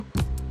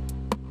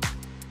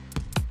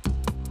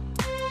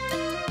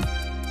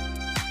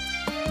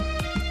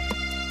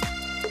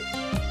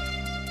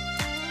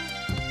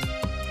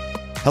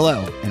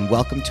Hello, and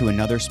welcome to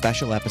another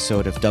special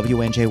episode of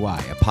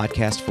WNJY, a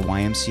podcast for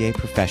YMCA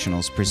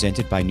professionals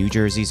presented by New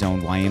Jersey's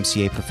own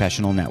YMCA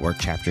Professional Network,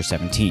 Chapter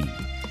 17.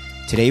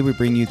 Today we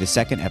bring you the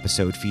second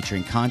episode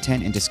featuring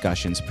content and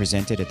discussions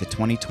presented at the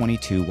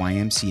 2022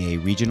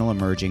 YMCA Regional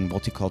Emerging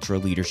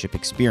Multicultural Leadership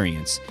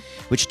Experience,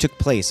 which took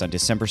place on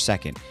December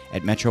 2nd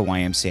at Metro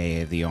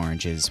YMCA of the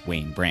Orange's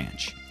Wayne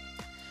Branch.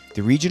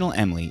 The Regional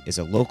REMLE is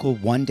a local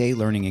one-day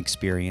learning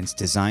experience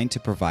designed to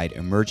provide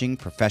emerging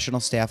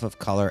professional staff of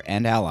color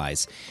and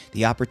allies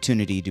the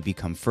opportunity to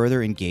become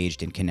further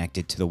engaged and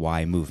connected to the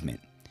Y movement.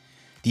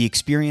 The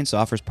experience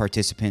offers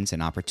participants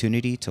an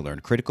opportunity to learn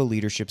critical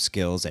leadership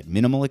skills at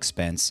minimal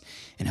expense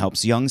and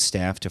helps young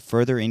staff to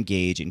further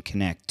engage and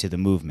connect to the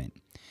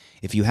movement.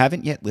 If you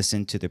haven't yet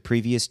listened to the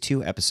previous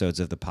two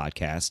episodes of the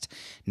podcast,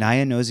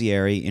 Naya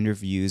Nozieri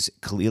interviews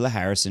Kalila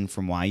Harrison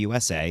from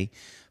YUSA,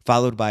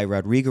 followed by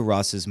Rodrigo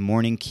Ross's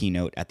morning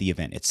keynote at the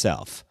event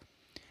itself.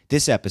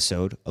 This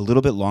episode, a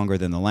little bit longer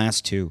than the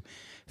last two,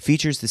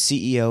 features the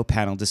CEO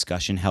panel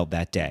discussion held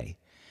that day.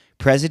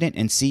 President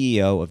and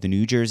CEO of the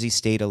New Jersey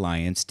State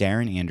Alliance,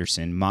 Darrin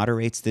Anderson,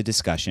 moderates the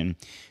discussion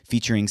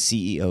featuring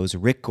CEOs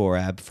Rick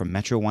Gorab from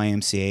Metro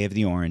YMCA of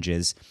the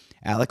Oranges,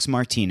 Alex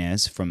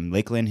Martinez from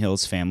Lakeland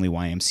Hills Family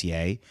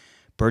YMCA,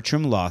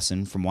 Bertram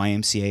Lawson from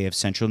YMCA of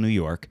Central New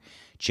York,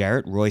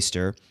 Jarrett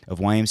Royster of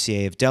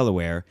YMCA of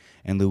Delaware,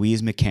 and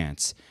Louise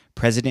McCants,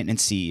 President and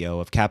CEO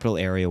of Capital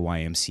Area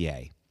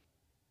YMCA.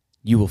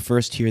 You will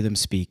first hear them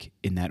speak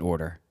in that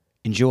order.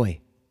 Enjoy.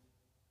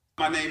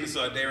 My name is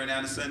Darrin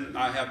Anderson.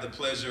 I have the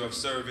pleasure of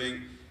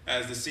serving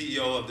as the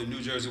CEO of the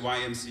New Jersey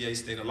YMCA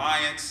State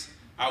Alliance.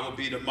 I will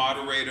be the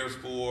moderator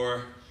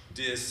for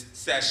this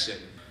session.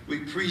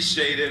 We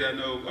appreciate it. I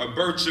know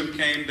Bertram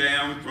came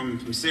down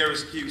from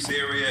Syracuse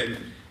area,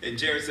 and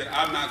Jared said,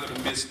 I'm not going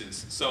to miss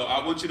this. So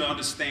I want you to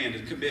understand the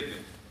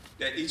commitment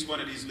that each one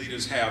of these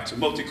leaders have to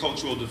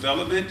multicultural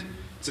development,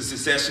 to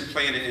succession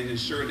planning, and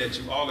ensuring that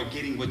you all are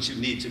getting what you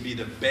need to be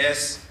the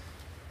best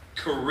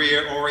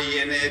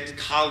career-oriented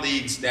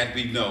colleagues that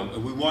we know.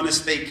 And we want to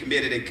stay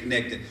committed and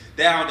connected.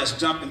 Now let's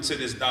jump into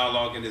this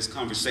dialogue and this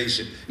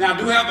conversation. Now I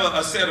do have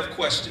a set of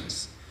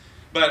questions,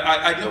 but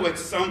I know at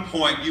some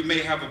point you may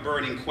have a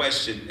burning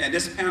question. And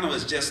this panel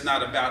is just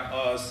not about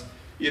us,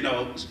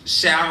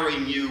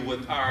 showering you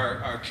with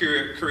our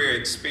career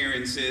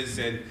experiences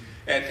and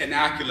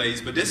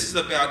accolades, but this is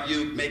about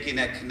you making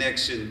that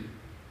connection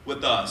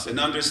with us and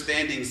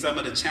understanding some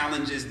of the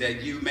challenges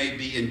that you may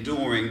be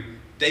enduring,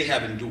 they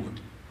have endured.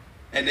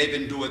 And they've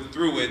endured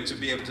through it to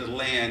be able to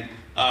land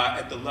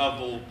at the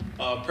level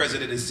of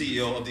president and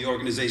CEO of the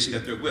organization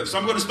that they're with. So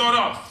I'm going to start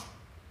off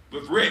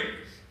with Rick.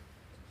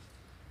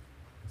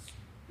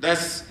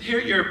 Let's hear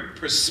your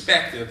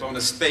perspective on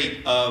the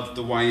state of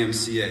the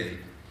YMCA.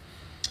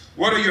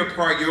 What are your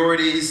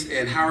priorities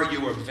and how are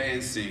you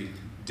advancing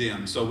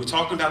them? So we're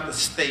talking about the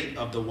state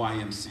of the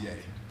YMCA.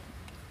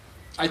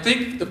 I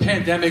think the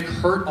pandemic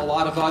hurt a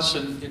lot of us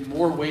in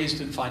more ways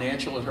than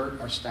financial. It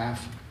hurt our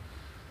staff.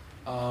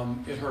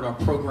 It hurt our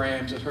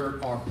programs. It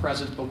hurt our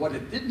presence. But what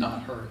it did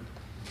not hurt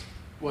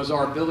was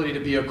our ability to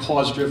be a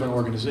cause-driven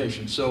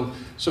organization. So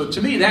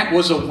to me, that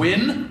was a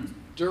win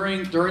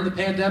during the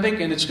pandemic,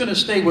 and it's going to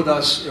stay with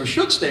us, or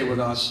should stay with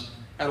us,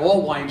 at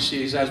all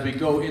YMCAs as we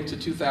go into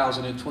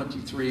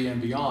 2023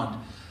 and beyond.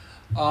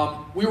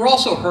 We were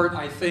also hurt,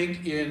 I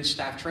think, in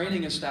staff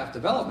training and staff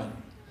development.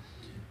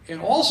 And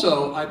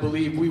also, I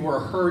believe we were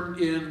hurt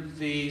in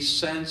the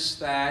sense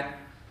that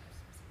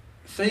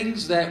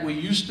things that we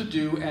used to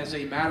do as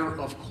a matter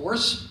of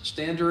course,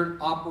 standard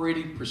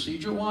operating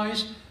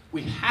procedure-wise,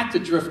 we had to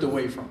drift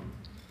away from.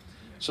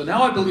 So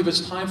now I believe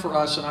it's time for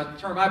us, and the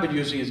term I've been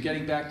using is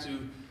getting back to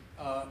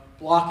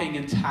blocking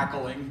and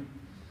tackling,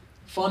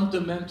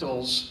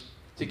 fundamentals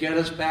to get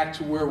us back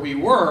to where we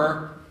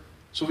were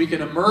so we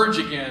can emerge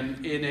again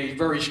in a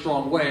very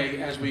strong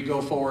way as we go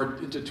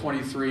forward into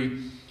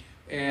 23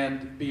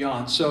 and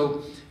beyond.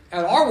 So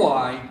at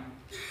RY,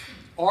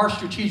 our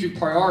strategic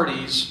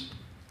priorities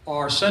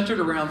are centered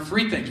around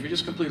three things. We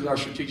just completed our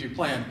strategic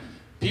plan: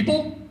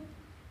 people,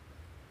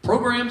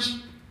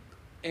 programs,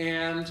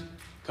 and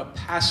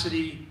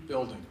capacity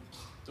building.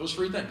 Those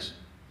three things.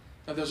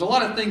 Now there's a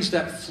lot of things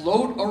that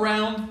float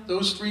around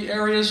those three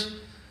areas,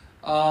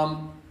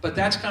 but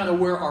that's kind of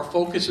where our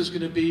focus is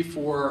going to be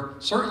for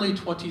certainly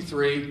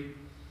 23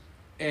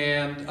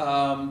 and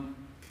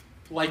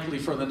likely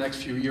for the next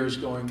few years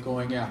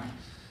going out.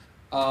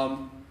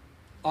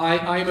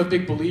 I am a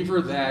big believer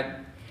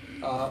that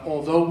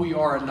although we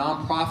are a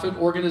nonprofit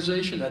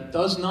organization, that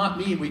does not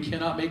mean we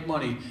cannot make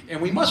money, and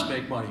we must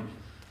make money.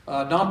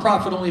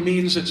 Nonprofit only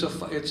means it's an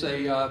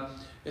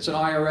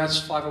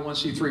IRS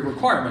 501c3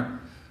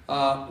 requirement.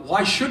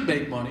 Why should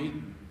make money,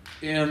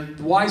 and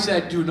whys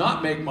that do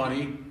not make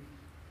money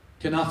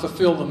cannot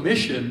fulfill the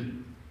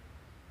mission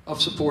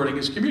of supporting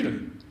his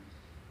community.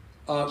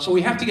 So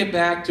we have to get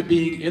back to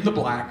being in the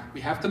black.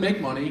 We have to make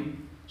money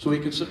so we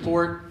can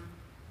support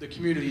the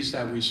communities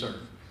that we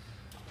serve.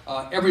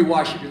 Every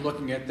Y should be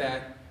looking at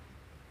that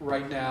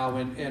right now.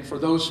 And for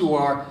those who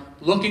are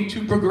looking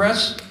to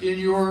progress in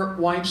your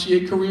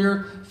YMCA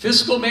career,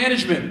 fiscal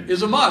management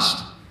is a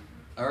must.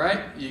 All right,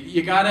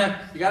 you gotta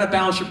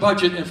balance your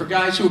budget. And for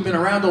guys who have been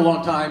around a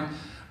long time,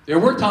 there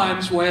were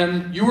times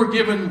when you were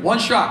given one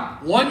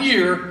shot, 1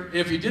 year, and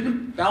if you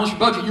didn't balance your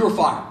budget, you were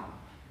fired.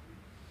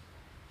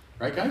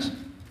 Right, guys?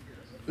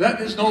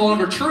 That is no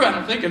longer true, I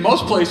don't think, in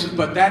most places,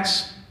 but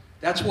that's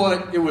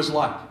what it was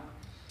like.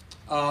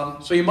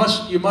 So you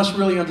must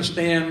really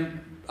understand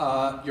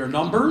your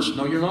numbers,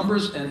 know your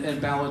numbers,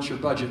 and balance your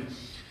budget.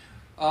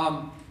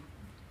 I'm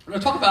going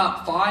to talk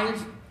about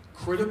 5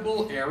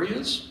 critical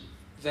areas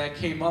that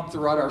came up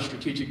throughout our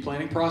strategic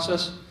planning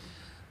process.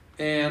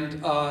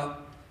 And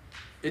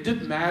it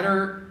didn't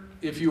matter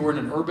if you were in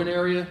an urban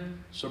area,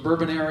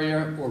 suburban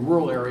area, or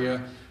rural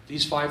area.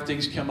 These 5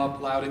 things come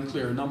up loud and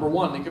clear. Number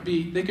 1,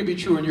 they could be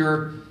true in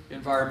your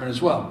environment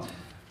as well.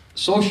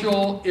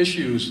 Social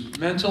issues,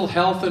 mental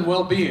health and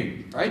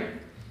well-being, right?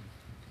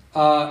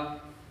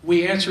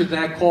 We answered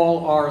that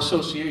call. Our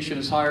association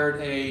has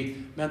hired a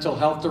mental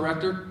health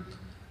director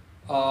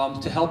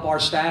to help our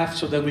staff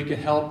so that we can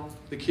help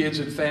the kids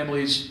and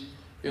families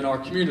in our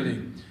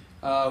community.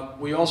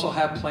 We also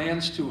have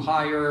plans to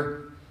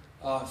hire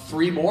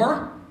 3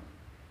 more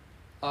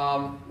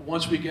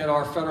once we get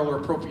our federal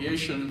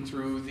appropriation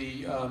through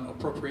the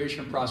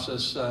appropriation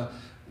process,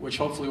 which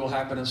hopefully will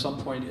happen at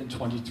some point in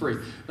 23.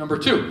 Number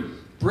 2,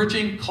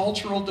 bridging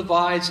cultural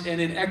divides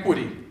and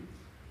inequity.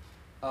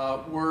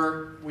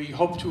 We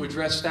hope to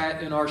address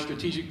that in our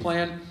strategic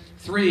plan.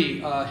 3,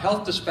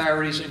 health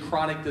disparities and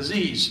chronic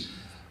disease.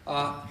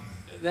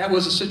 That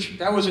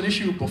was an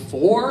issue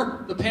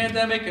before the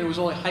pandemic, and it was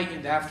only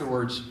heightened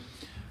afterwards.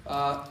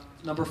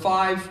 Number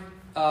 4,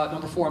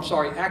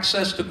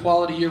 access to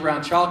quality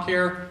year-round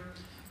childcare.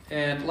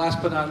 And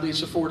last but not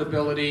least,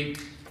 affordability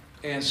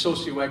and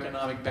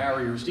socioeconomic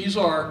barriers. These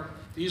are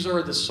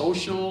the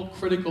social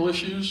critical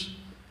issues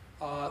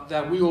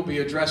that we will be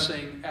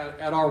addressing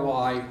at our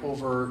Y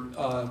over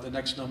the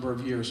next number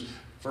of years.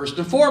 First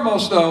and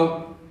foremost,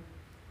 though,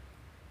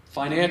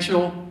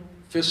 financial,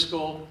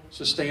 fiscal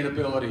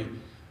sustainability.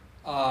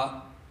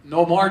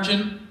 No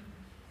margin,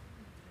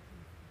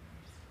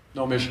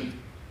 no mission.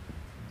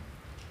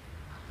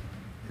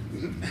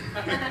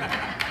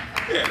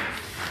 Yeah.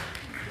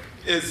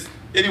 Is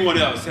anyone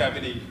else have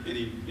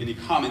any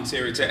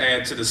commentary to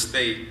add to the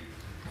state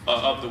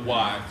of the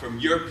Y from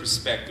your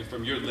perspective,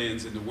 from your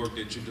lens, and the work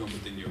that you're doing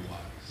within your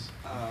Ys?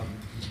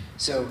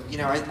 So,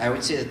 I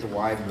would say that the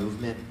Y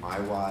movement, my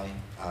Y,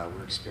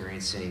 we're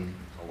experiencing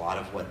a lot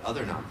of what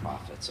other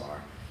nonprofits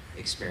are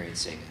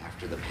experiencing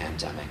after the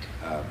pandemic.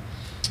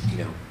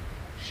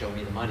 Show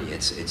me the money.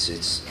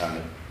 It's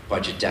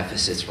budget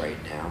deficits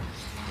right now,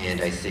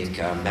 and I think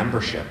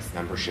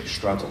membership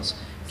struggles.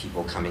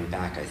 People coming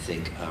back. I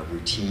think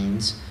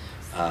routines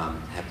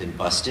have been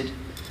busted,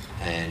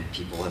 and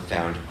people have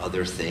found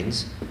other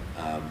things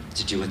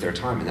to do with their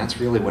time, and that's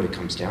really what it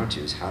comes down to: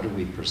 is how do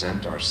we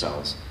present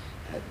ourselves?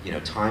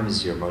 Time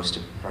is your most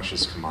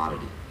precious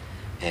commodity,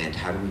 and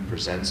how do we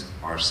present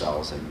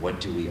ourselves, and what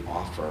do we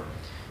offer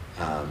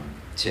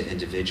to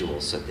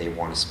individuals so that they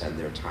want to spend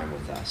their time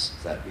with us,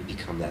 so that we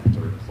become that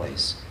third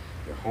place,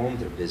 their home,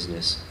 their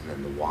business, and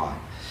then the why.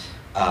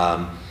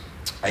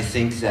 I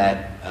think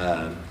that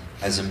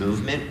as a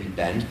movement, we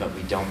bend, but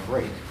we don't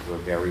break. We're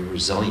very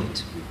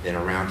resilient. We've been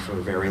around for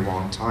a very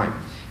long time,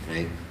 and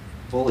I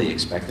fully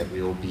expect that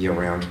we will be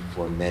around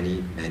for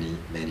many, many,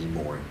 many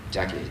more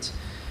decades,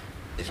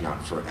 if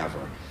not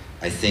forever.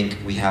 I think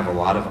we have a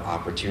lot of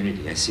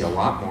opportunity. I see a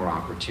lot more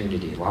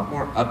opportunity, a lot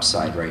more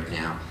upside right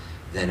now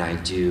than I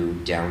do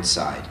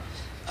downside.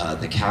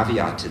 The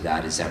caveat to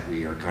that is that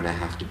we are going to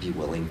have to be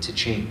willing to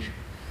change.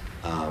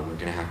 We're going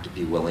to have to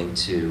be willing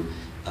to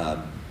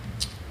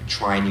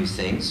try new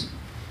things,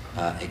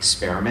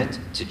 experiment,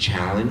 to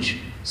challenge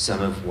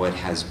some of what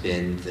has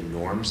been the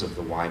norms of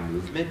the Y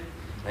movement.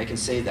 And I can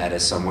say that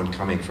as someone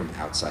coming from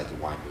outside the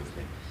Y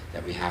movement,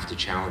 that we have to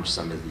challenge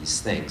some of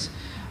these things.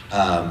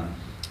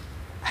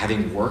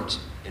 Having worked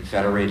in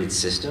federated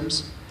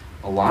systems,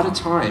 a lot of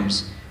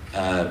times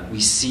we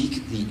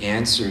seek the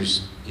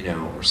answers,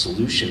 or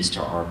solutions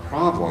to our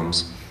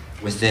problems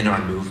within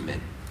our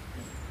movement.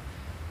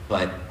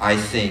 But I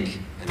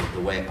think, and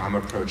the way I'm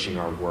approaching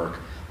our work,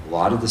 a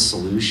lot of the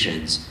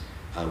solutions,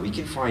 we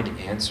can find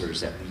answers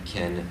that we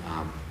can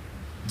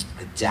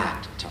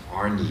adapt to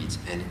our needs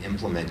and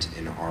implement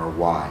in our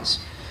Ys.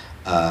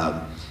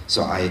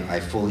 So I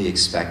fully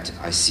expect,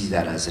 I see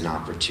that as an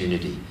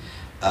opportunity.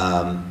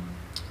 I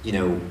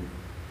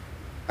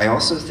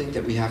also think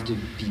that we have to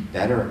be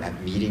better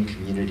at meeting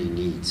community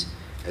needs.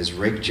 As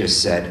Rick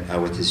just said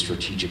with his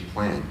strategic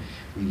plan,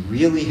 we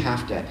really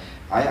have to,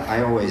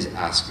 I always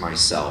ask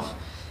myself,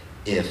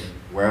 if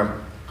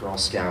wherever, Girl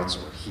Scouts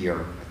or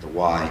here at the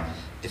Y,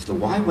 if the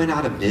Y went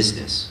out of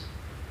business,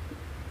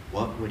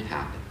 what would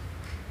happen?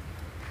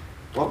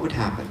 What would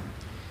happen?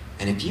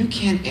 And if you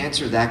can't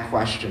answer that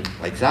question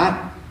like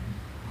that,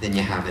 then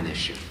you have an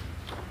issue.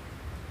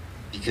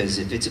 Because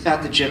if it's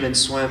about the gym and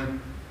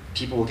swim,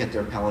 people will get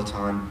their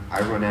Peloton,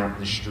 I run out in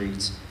the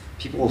streets,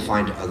 People will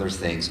find other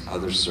things,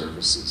 other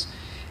services.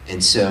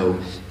 And so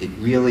we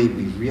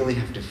really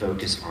have to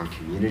focus on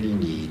community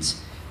needs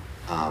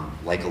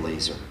like a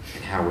laser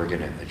and how we're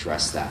going to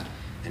address that.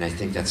 And I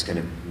think that's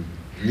going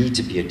to need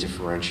to be a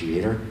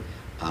differentiator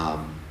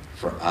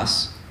for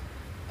us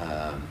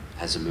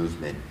as a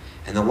movement.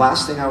 And the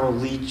last thing I will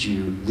leave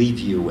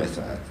you with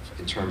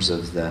in terms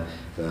of the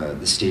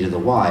state of the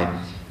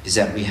Y is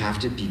that we have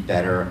to be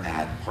better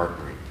at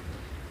partnering.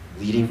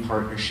 Leading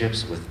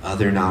partnerships with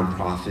other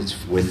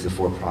nonprofits, with the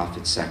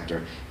for-profit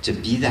sector, to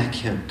be that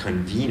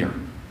convener,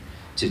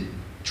 to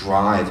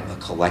drive a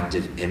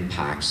collective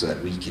impact so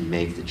that we can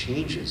make the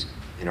changes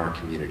in our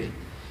community.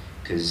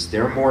 Because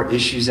there are more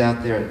issues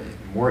out there,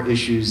 more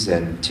issues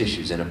than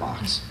tissues in a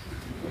box,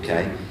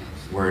 okay?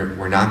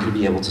 We're not going to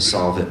be able to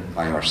solve it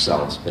by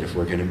ourselves, but if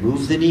we're going to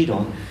move the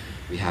needle,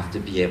 we have to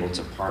be able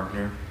to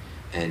partner,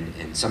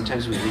 and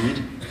sometimes we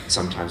lead,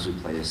 sometimes we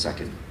play a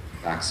second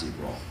backseat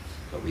role.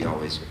 But we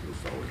always move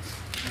forward.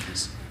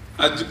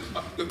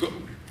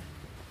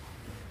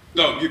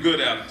 No, you're good,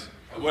 Alex.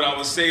 What I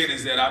was saying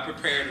is that I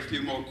prepared a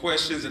few more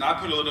questions, and I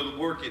put a little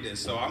work in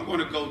this. So I'm going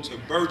to go to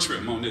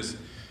Bertram on this,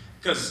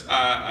 because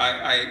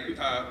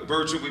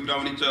Bertram, we've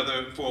known each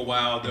other for a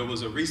while. There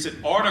was a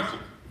recent article,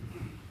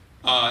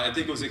 I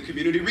think it was in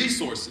Community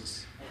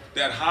Resources,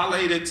 that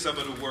highlighted some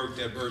of the work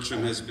that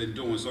Bertram has been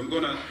doing. So I'm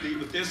going to leave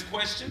with this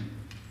question,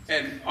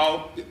 and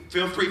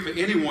feel free for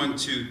anyone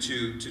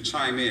to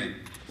chime in.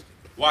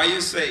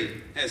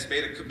 YSA has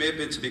made a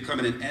commitment to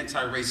becoming an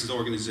anti-racist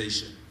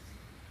organization.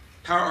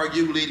 How are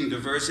you leading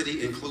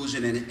diversity,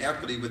 inclusion, and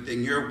equity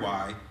within your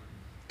Y?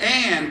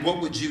 And what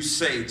would you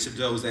say to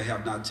those that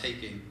have not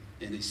taken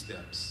any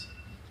steps?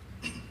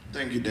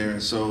 Thank you,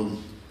 Darrin. So,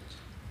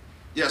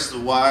 yes, the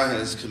Y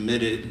has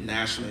committed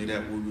nationally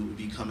that we will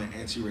become an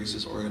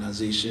anti-racist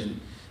organization.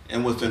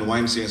 And within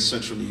YMCA in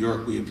Central New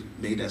York, we have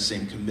made that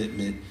same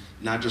commitment,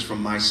 not just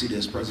from my seat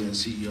as president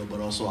and CEO, but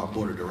also our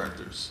board of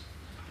directors.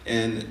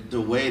 And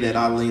the way that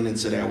I lean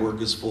into that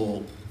work is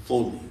fully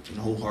and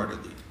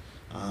wholeheartedly.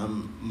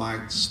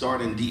 My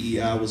start in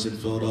DEI was in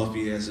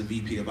Philadelphia as a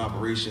VP of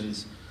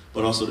operations,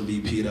 but also the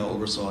VP that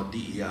oversaw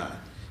DEI.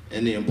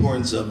 And the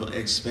importance of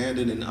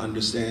expanding and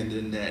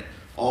understanding that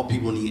all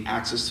people need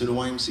access to the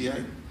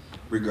YMCA,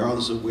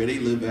 regardless of where they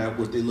live at,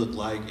 what they look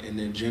like, and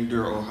their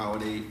gender or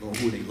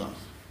who they love.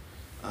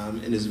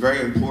 And it's very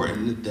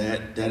important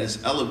that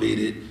is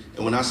elevated.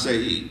 And when I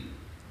say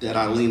that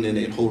I lean in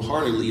it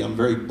wholeheartedly, I'm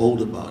very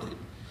bold about it.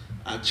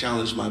 I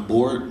challenged my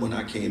board when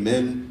I came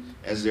in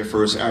as their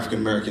first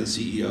African-American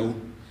CEO,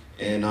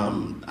 and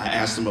I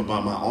asked them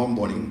about my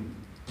onboarding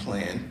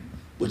plan,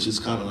 which is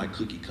kind of like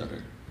cookie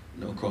cutter,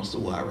 across the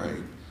Y,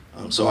 right?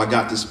 So I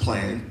got this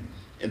plan,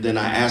 and then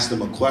I asked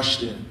them a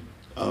question,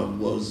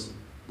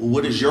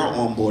 what is your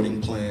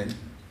onboarding plan,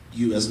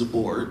 you as the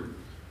board,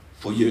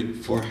 for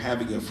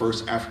having your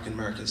first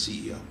African-American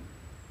CEO?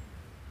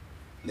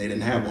 And they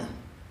didn't have one.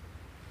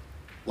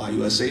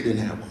 YUSA didn't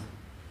have one.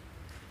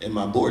 And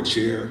my board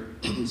chair,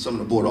 some of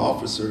the board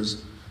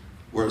officers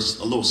were a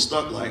little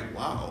stuck like,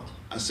 wow.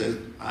 I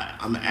said,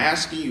 I'm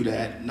asking you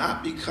that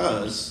not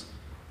because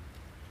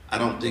I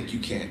don't think you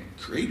can't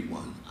create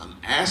one. I'm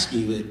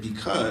asking you it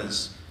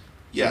because,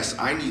 yes,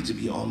 I need to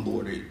be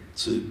onboarded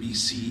to be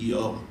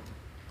CEO,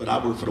 but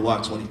I worked for the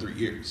Y 23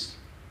 years.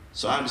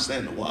 So I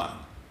understand the why.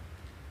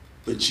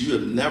 But you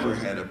have never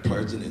had a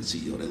president and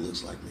CEO that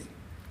looks like me.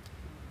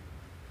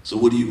 So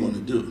what are you going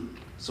to do?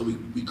 So we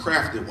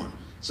crafted one.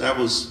 So that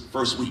was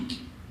first week.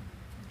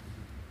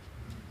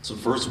 So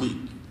first week,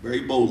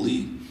 very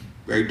boldly,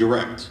 very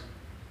direct.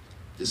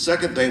 The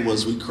second thing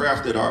was we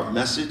crafted our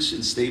message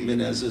and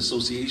statement as an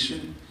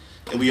association,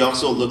 and we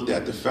also looked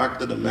at the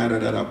fact of the matter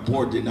that our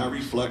board did not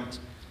reflect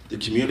the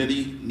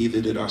community, neither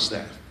did our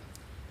staff.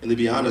 And to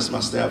be honest,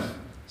 my staff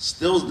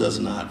still does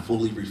not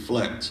fully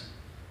reflect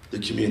the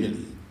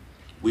community.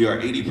 We are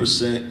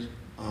 80%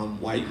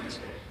 white,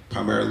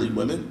 primarily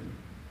women.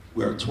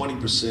 We are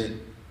 20%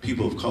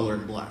 people of color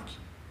and black.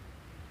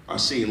 Our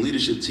senior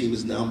leadership team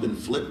has now been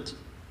flipped.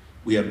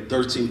 We have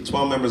 12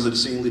 members of the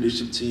senior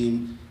leadership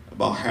team.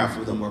 About half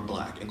of them are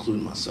black,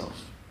 including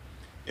myself.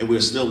 And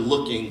we're still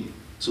looking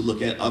to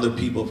look at other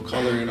people of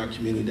color in our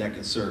community that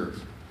can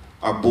serve.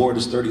 Our board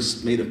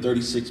is made of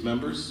 36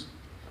 members,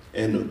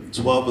 and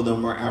 12 of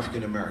them are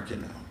African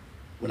American now.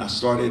 When I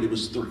started, it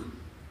was 3.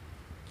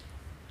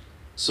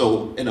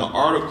 So in an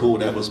article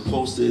that was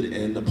posted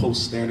in the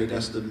Post Standard,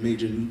 that's the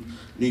major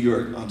New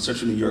York,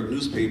 Central New York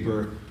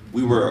newspaper,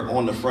 we were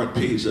on the front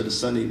page of the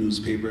Sunday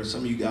newspaper.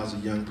 Some of you guys are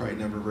young, probably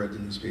never read the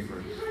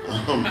newspaper.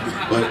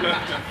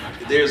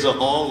 But there's an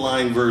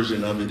online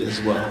version of it as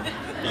well.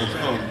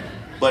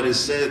 But it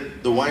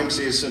said, the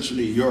YMCA Central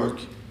New York,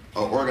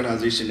 an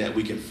organization that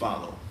we can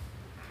follow.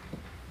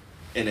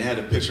 And it had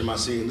a picture of my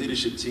senior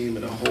leadership team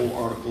and a whole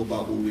article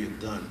about what we have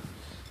done.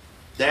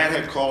 That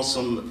had caused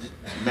some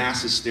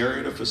mass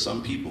hysteria for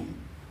some people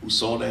who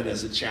saw that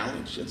as a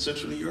challenge in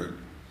Central New York.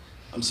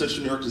 Central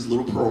New York is a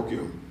little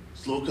parochial.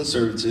 It's a little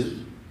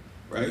conservative,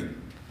 right?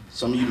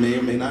 Some of you may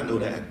or may not know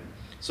that.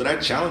 So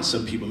that challenged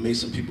some people, made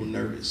some people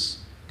nervous.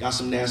 got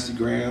some nasty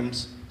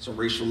grams, some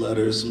racial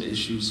letters, some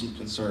issues, some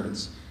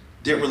concerns.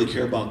 Didn't really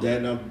care about that,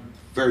 and I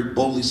very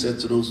boldly said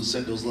to those who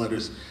sent those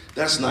letters,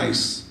 that's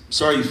nice.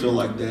 Sorry you feel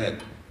like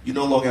that. You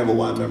no longer have a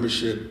Y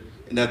membership,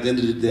 and at the end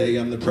of the day,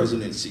 I'm the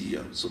president and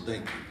CEO, so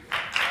thank you.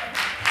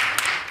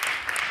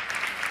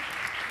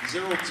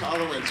 Zero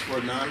tolerance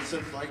for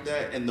nonsense like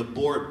that, and the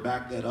board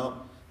backed that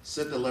up,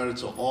 sent the letter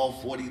to all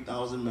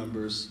 40,000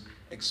 members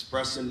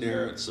expressing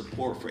their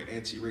support for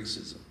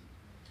anti-racism,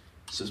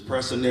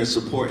 expressing their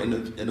support in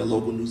the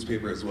local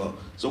newspaper as well.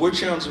 So we're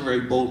challenging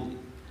very boldly.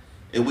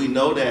 And we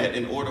know that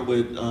in order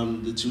with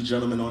the two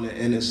gentlemen on the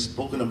end has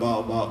spoken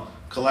about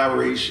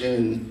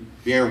collaboration,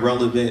 being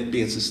relevant,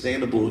 being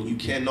sustainable, you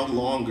can no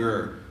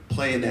longer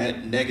play in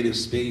that negative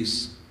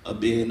space of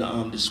being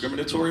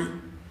discriminatory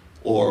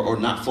or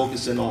not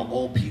focusing on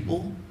all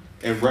people,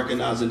 and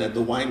recognizing that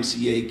the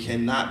YMCA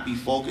cannot be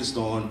focused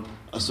on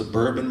a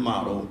suburban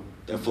model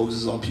that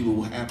focuses on people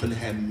who happen to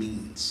have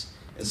means.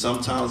 And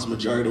sometimes the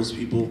majority of those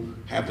people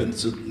happen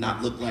to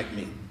not look like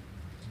me.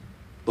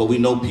 But we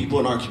know people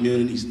in our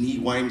communities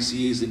need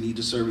YMCAs, they need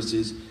the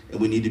services, and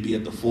we need to be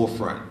at the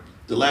forefront.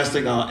 The last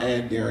thing I'll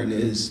add, Darrin,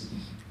 is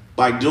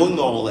by doing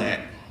all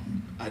that,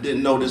 I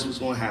didn't know this was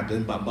going to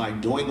happen, but by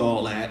doing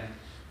all that,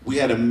 we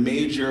had a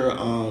major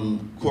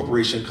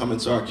corporation come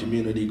into our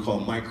community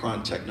called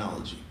Micron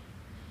Technology.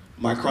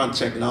 Micron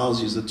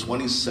Technology is a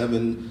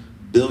 $27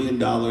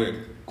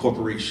 billion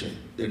corporation.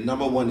 They're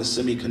number one in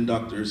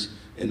semiconductors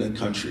in the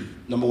country,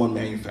 number one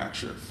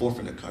manufacturer, fourth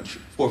in the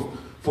country,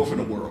 fourth in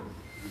the world.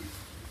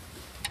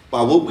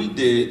 By what we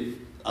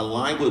did,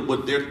 aligned with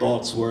what their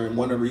thoughts were, and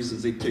one of the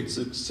reasons they picked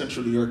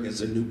Central New York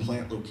as a new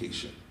plant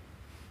location,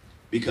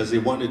 because they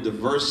wanted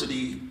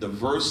diversity,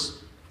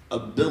 diverse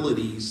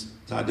abilities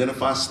to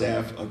identify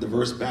staff of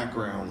diverse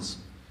backgrounds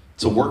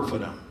to work for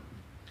them.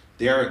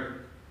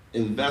 They're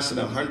investing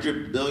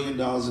 $100 billion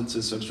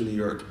into Central New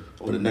York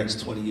over the next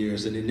 20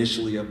 years, and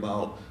initially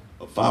about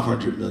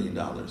 $500 million.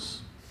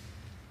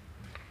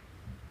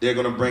 They're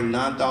going to bring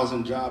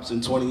 9,000 jobs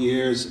in 20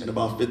 years and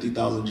about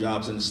 50,000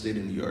 jobs in the state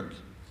of New York.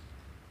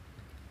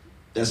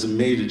 That's a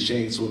major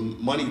change. So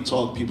when money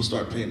talk, people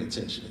start paying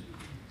attention.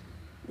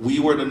 We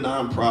were the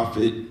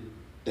nonprofit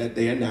that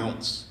they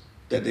announced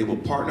that they will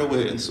partner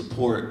with and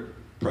support.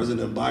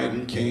 President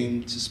Biden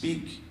came to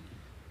speak.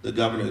 The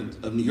governor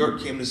of New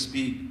York came to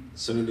speak.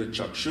 Senator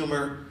Chuck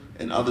Schumer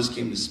and others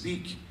came to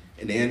speak.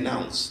 And they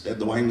announced that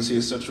the YMCA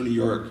of Central New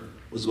York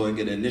was going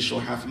to get an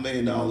initial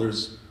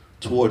 $500,000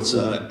 towards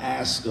an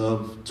ask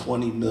of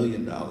 $20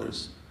 million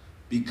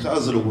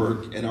because of the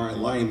work and our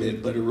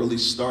alignment, but it really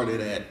started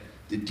at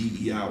the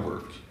DEI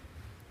work.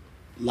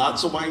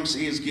 Lots of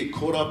YMCAs get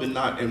caught up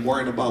in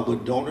worrying about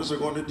what donors are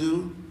going to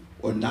do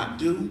or not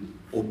do,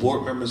 or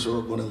board members who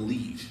are going to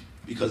leave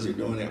because they're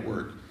doing that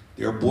work.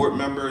 There are board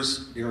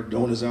members, there are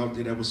donors out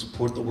there that will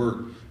support the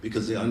work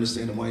because they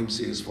understand the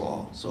YMCA is for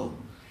all. So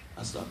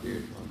I stop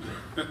there.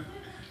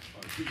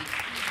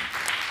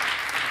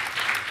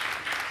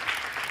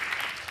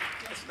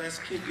 Let's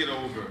kick it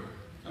over.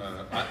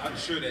 I'm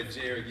sure that,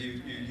 Jared,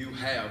 you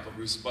have a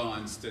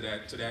response to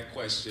that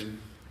question,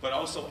 but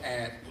also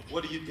add,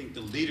 what do you think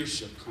the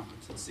leadership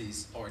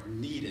competencies are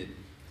needed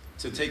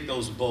to take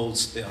those bold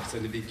steps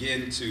and to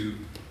begin to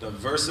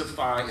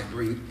diversify and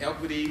bring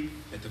equity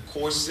at the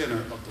core center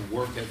of the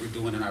work that we're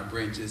doing in our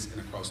branches and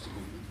across the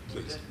movement?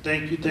 Please.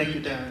 Thank you,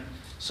 Darrin.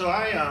 So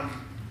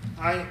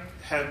I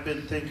have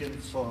been thinking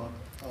for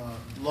a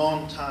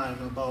long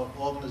time about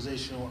our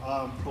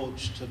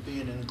approach to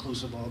being an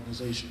inclusive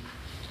organization.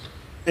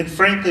 And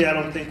frankly, I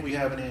don't think we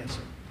have an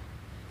answer.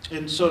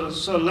 And so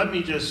let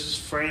me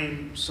just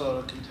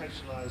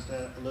contextualize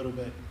that a little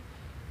bit.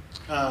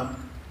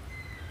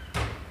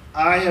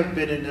 I have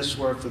been in this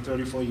work for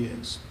 34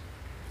 years.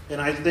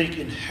 And I think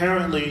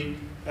inherently,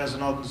 as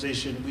an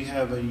organization, we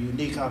have a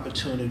unique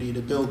opportunity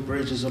to build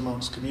bridges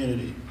amongst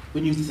community.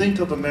 When you think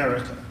of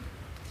America,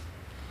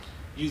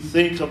 you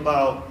think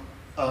about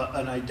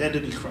an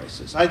identity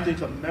crisis. I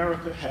think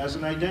America has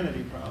an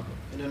identity problem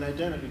and an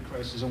identity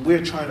crisis, and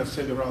we're trying to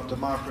figure out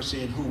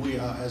democracy and who we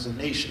are as a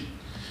nation.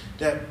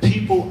 That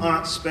people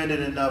aren't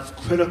spending enough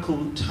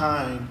critical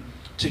time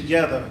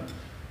together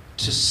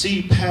to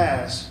see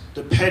past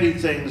the petty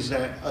things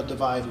that are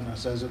dividing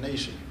us as a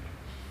nation.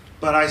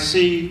 But I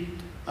see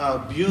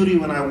beauty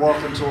when I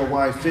walk into a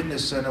Y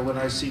Fitness Center, when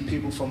I see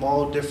people from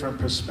all different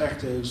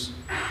perspectives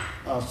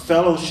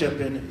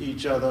fellowshipping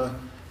each other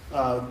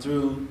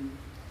through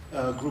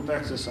group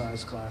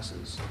exercise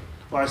classes.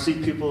 Or I see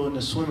people in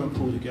the swimming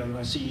pool together. And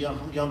I see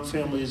young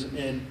families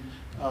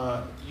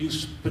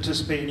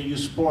participating in youth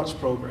sports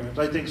programs.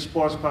 I think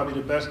sports is probably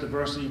the best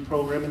diversity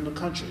program in the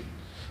country.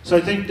 So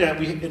I think that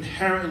we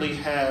inherently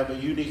have a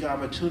unique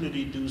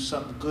opportunity to do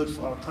something good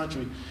for our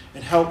country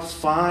and help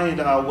find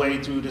our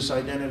way through this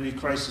identity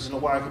crisis, and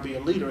why I could be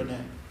a leader in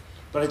that.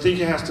 But I think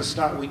it has to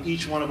start with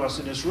each one of us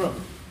in this room.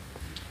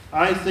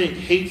 I think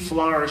hate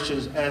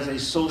flourishes as a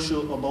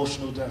social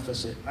emotional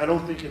deficit. I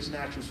don't think it's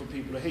natural for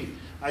people to hate.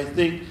 I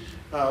think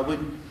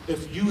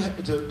if you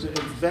to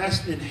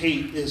invest in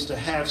hate is to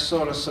have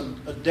sort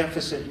of a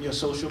deficit in your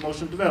social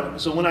emotional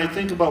development. So when I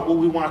think about what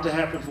we want to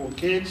happen for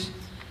kids,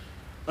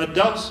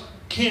 adults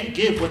can't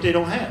give what they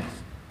don't have.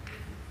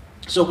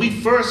 So we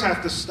first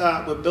have to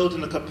start with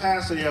building the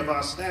capacity of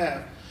our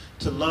staff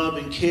to love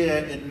and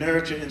care and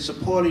nurture and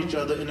support each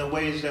other in the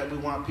ways that we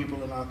want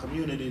people in our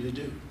community to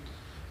do.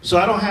 So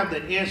I don't have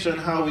the answer on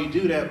how we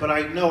do that, but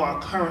I know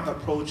our current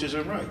approach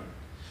isn't right.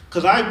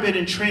 Because I've been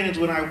in trainings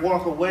when I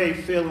walk away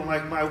feeling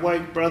like my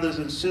white brothers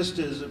and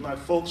sisters and my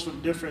folks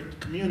from different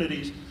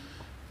communities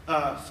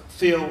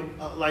feel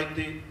like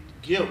they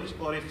guilt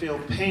or they feel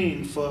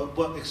pain for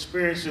what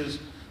experiences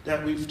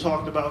that we've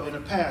talked about in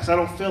the past. I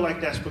don't feel like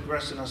that's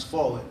progressing us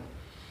forward.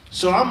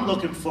 So I'm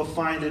looking for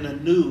finding a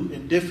new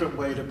and different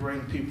way to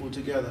bring people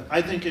together.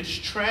 I think it's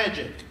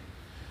tragic,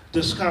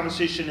 this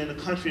conversation in the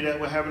country that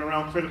we're having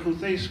around critical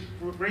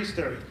race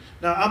theory.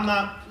 Now, I'm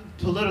not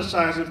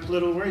politicizing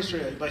political race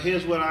theory, but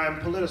here's what I am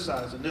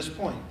politicizing, this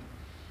point.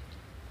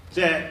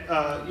 That,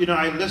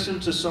 I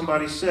listened to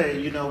somebody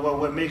say, well,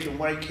 we're making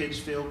white kids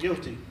feel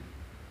guilty.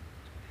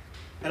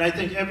 And I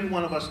think every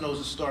one of us knows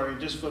the story.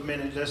 Just for a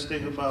minute, let's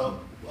think about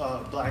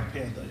Black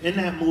Panther. In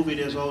that movie,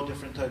 there's all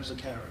different types of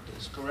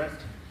characters,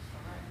 correct?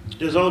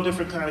 There's all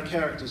different kind of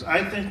characters.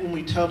 I think when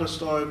we tell the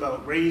story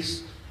about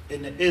race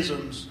and the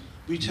isms,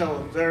 we tell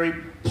a very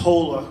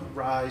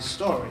polarized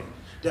story.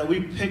 That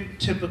we pick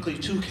typically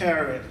two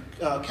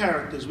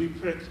characters. We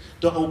pick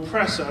the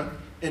oppressor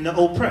and the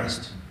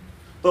oppressed.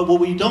 But what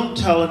we don't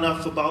tell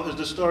enough about is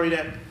the story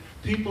that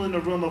people in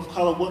the room of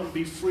color wouldn't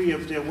be free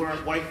if there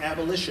weren't white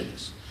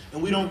abolitionists.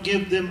 And we don't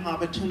give them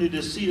opportunity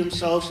to see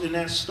themselves in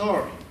that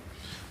story.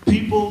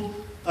 People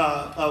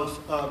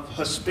of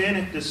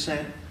Hispanic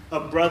descent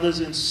are brothers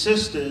and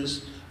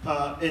sisters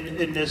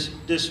in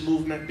this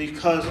movement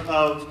because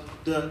of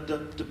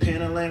the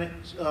Pan-Atlantic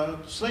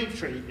slave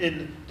trade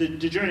and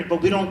the journey.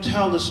 But we don't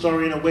tell the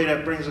story in a way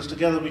that brings us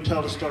together. We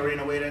tell the story in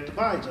a way that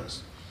divides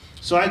us.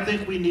 So I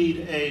think we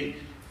need a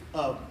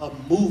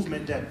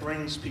movement that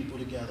brings people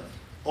together,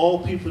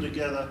 all people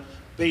together,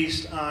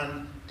 based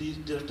on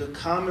the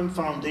common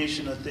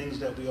foundation of things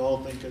that we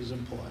all think is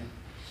important.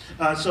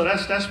 So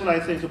that's what I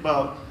think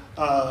about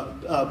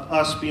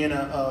us being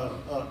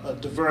a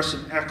diverse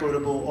and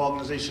equitable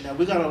organization. Now,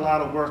 we got a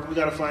lot of work. We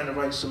got to find the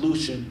right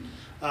solution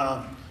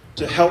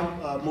to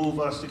help move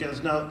us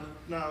together.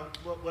 Now,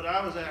 what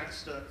I was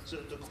asked,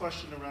 the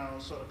question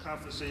around sort of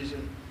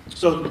conversation.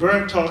 So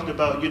Bert talked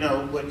about,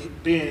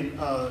 what being,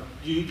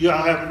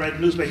 y'all haven't read the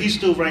news, but he's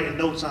still writing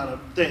notes on a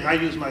thing. I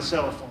use my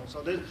cell phone.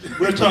 So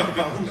we're talking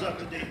about who's up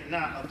to date and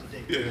not up to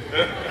date.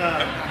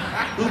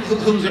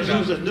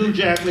 Who's a new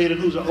Jack leader,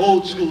 who's an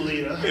old school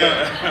leader.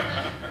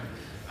 I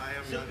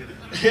am younger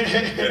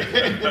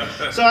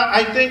than So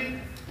I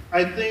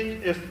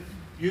think if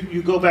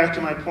you go back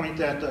to my point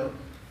that the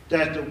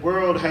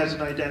world has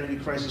an identity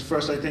crisis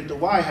first, I think the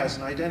Y has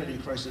an identity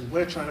crisis.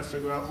 We're trying to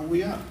figure out who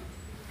we are.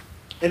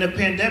 And the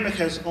pandemic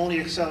has only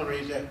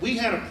accelerated that. We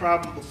had a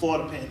problem before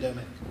the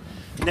pandemic.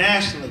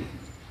 Nationally,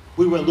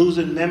 we were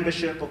losing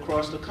membership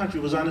across the country.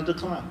 It was on a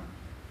decline.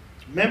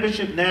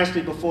 Membership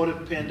nationally before the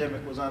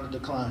pandemic was on a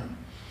decline.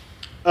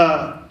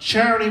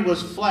 Charity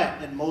was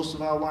flat in most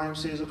of our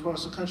YMCAs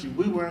across the country.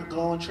 We weren't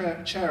going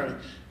charity.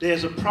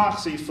 There's a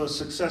proxy for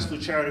successful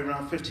charity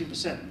around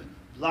 15%.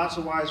 Lots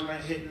of Ys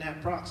weren't hitting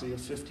that proxy of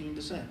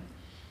 15%.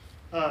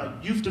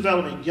 Youth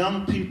development,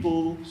 young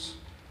people's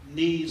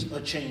needs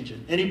are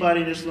changing.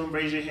 Anybody in this room,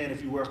 raise your hand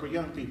if you work with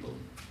young people.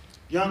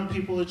 Young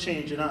people are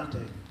changing, aren't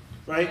they?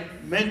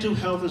 Right? Mental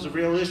health is a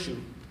real issue.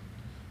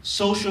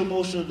 Social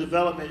emotional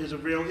development is a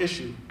real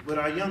issue with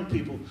our young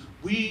people.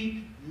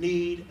 We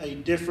need a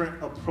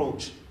different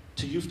approach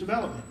to youth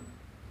development.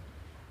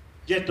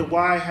 Yet the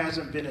Y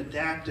hasn't been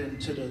adapting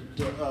to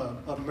the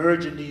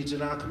emerging needs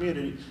in our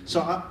community.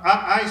 So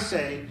I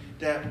say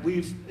that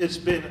it's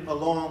been a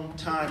long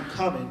time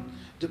coming.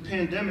 The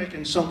pandemic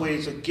in some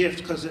ways a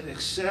gift because it's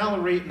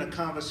accelerating the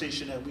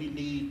conversation that we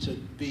need to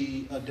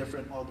be a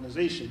different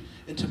organization.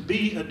 And to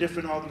be a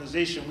different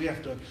organization, we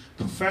have to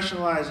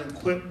professionalize and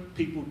equip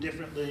people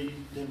differently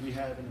than we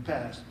have in the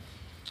past.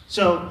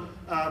 So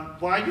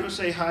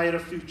YMCA hired a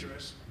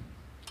futurist.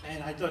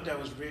 And I thought that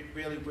was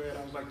really weird.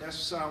 I was like, that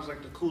sounds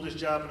like the coolest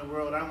job in the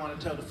world. I want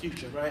to tell the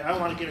future, right? I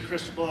want to get a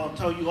crystal ball and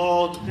tell you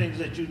all the things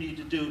that you need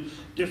to do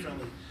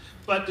differently.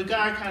 But the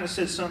guy kind of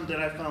said something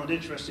that I found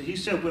interesting. He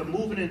said we're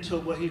moving into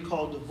what he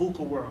called the VUCA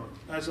world.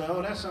 I said,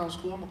 oh, that sounds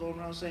cool. I'm going to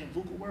go around saying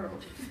VUCA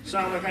world.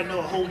 Sound like I know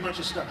a whole bunch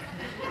of stuff.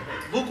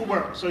 VUCA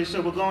world. So he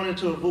said we're going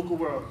into a VUCA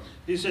world.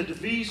 He said the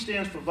V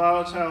stands for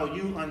volatile,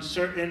 U,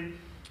 uncertain,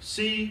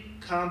 C,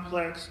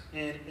 complex,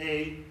 and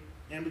A,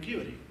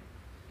 ambiguity.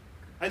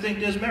 I think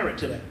there's merit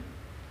to that.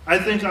 I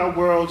think our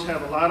worlds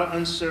have a lot of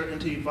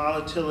uncertainty,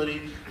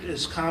 volatility,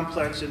 it's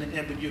complex, and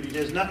ambiguity.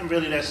 There's nothing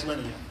really that's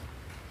linear.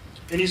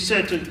 And he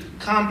said to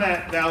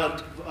combat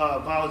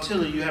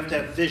volatility, you have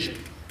to have vision.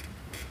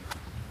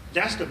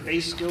 That's the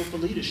base skill for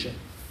leadership.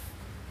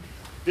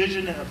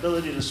 vision and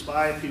ability to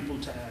inspire people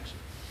to action.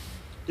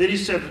 Then he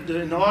said,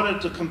 in order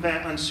to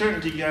combat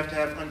uncertainty, you have to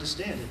have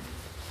understanding.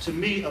 To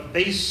me, a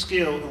base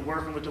skill in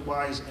working with the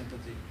Y is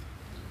empathy.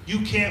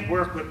 You can't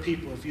work with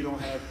people if you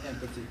don't have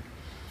empathy.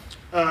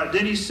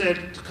 Then he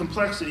said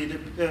complexity.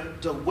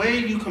 The way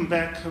you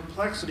combat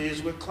complexity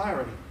is with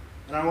clarity.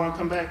 And I want to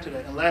come back to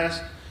that. And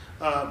last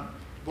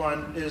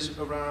one is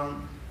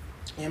around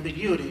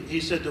ambiguity. He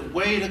said the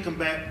way to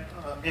combat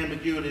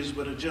ambiguity is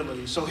with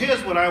agility. So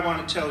here's what I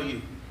want to tell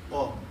you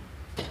all,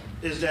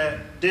 is that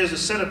there's a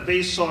set of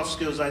base soft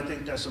skills I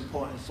think that's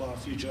important for our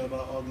future of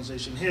our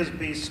organization. Here's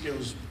base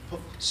skills,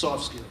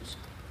 soft skills.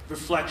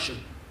 Reflection.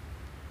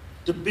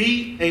 To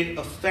be an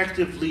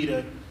effective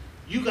leader,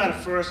 you got to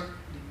first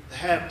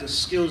have the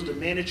skills to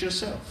manage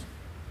yourself.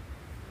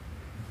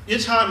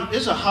 It's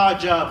a hard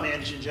job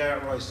managing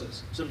Jared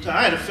Royce's. Sometimes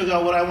I had to figure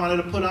out what I wanted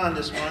to put on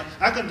this month.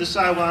 I couldn't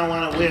decide what I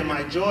want to wear,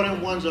 my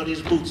Jordan 1s or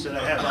these boots that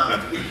I have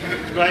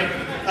on,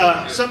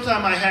 right?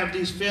 Sometimes I have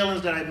these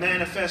feelings that I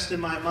manifest in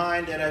my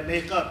mind that I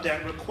make up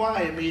that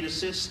require me to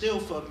sit still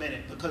for a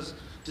minute because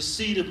to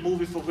see the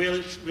movie for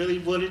really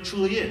what it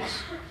truly is.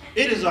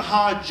 It is a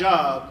hard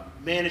job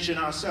managing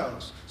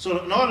ourselves.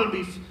 So in order to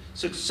be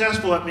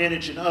successful at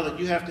managing others,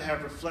 you have to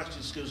have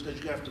reflection skills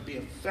because you have to be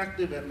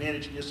effective at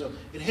managing yourself.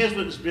 And here's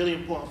what is really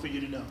important for you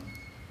to know.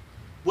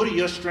 What are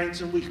your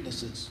strengths and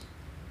weaknesses?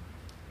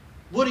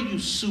 What are you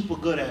super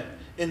good at?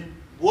 And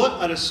what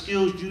are the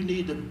skills you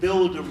need to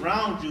build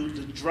around you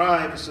to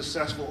drive a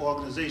successful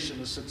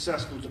organization, a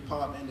successful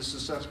department, a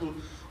successful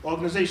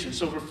organization?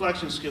 So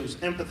reflection skills,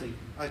 empathy.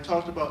 I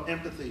talked about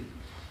empathy.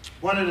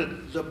 One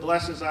of the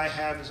blessings I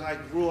have is I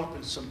grew up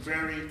in some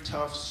very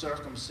tough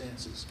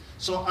circumstances.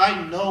 So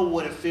I know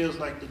what it feels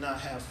like to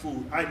not have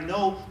food. I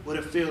know what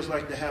it feels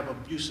like to have an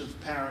abusive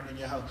parent in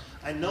your house.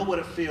 I know what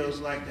it feels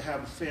like to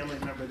have a family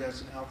member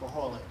that's an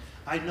alcoholic.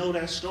 I know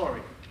that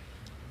story.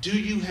 Do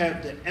you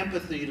have the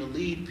empathy to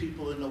lead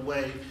people in a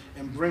way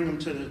and bring them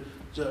to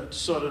the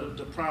sort of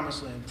the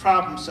promised land?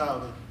 Problem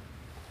solving.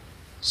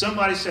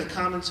 Somebody said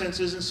common sense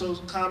isn't so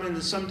common,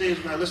 and some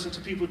days when I listen to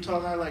people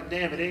talk, I'm like,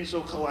 damn, it ain't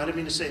so cool. I didn't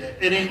mean to say that.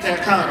 It ain't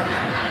that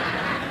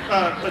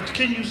common. But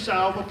can you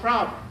solve a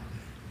problem?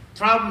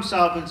 Problem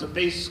solving is a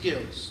base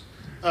skills.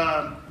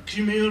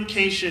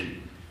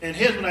 Communication, and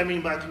here's what I mean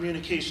by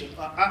communication.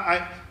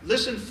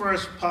 Listen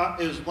First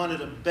is one of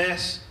the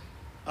best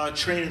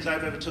trainings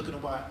I've ever took in a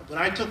while. When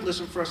I took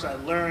Listen First, I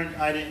learned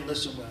I didn't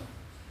listen well.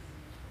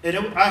 And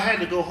I had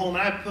to go home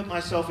and I put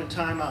myself in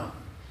timeout.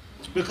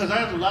 Because I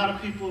have a lot of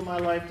people in my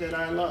life that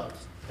I love.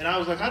 And I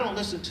was like, I don't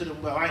listen to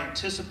them well. I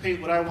anticipate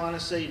what I want to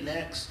say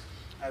next.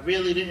 I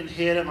really didn't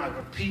hear them. I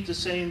repeat the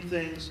same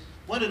things.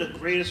 One of the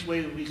greatest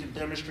ways we can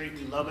demonstrate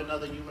we love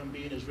another human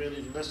being is really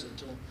to listen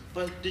to them.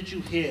 But did you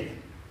hear them,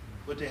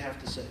 what they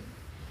have to say?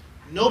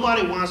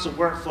 Nobody wants to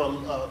work for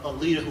a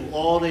leader who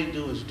all they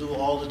do is do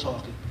all the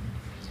talking.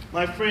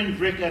 My friend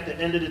Rick at the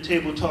end of the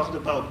table talked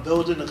about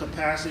building the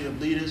capacity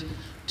of leaders.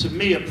 To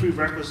me, a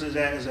prerequisite of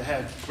that is to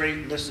have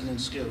great listening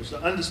skills,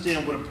 to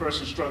understand what a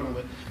person's struggling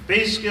with.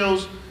 Base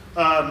skills,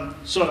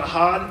 sort of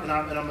hard, and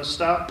I'm going to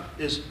stop,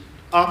 is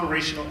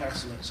operational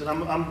excellence. And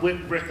I'm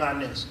with Rick on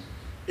this.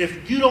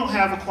 If you don't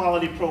have a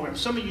quality program,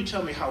 some of you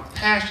tell me how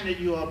passionate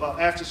you are about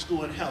after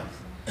school and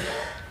health.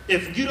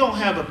 If you don't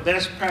have a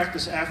best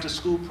practice after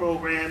school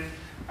program,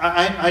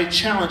 I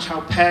challenge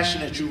how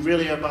passionate you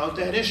really are about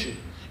that issue.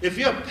 If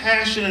you're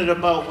passionate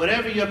about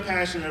whatever you're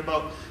passionate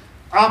about,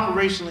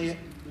 operationally,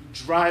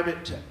 drive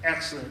it to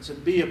excellence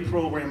and be a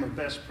program of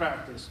best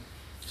practice.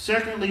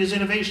 Secondly is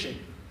innovation.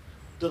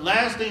 The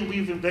last thing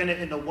we've invented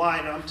in the Y,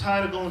 and I'm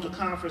tired of going to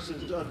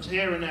conferences of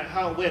hearing that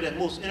how we're the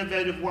most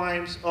innovative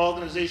YMCA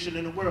organization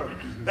in the world.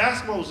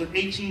 Basketball was in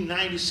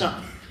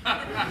 1890-something.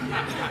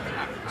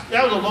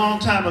 That was a long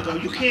time ago.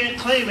 You can't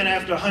claim it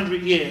after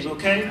 100 years,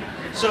 okay?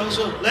 So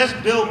let's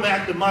build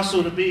back the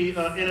muscle to be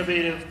an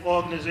innovative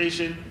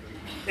organization.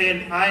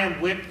 And I am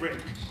with Rick.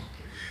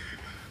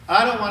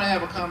 I don't want to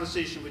have a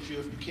conversation with you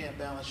if you can't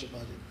balance your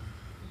budget.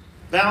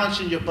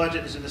 Balancing your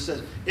budget is in a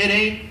sense. It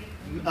ain't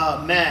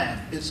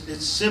math.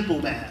 It's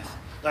simple math.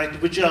 Like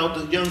which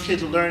the young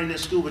kids are learning in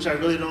school, which I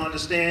really don't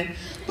understand.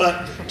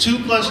 But 2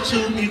 +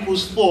 2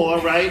 = 4,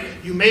 right?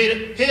 You made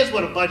it. Here's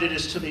what a budget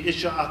is to me.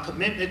 It's our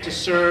commitment to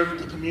serve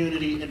the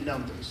community in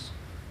numbers.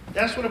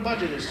 That's what a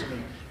budget is to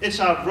me. It's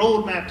our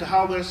roadmap to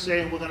how we're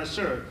saying we're going to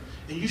serve.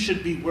 And you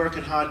should be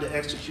working hard to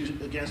execute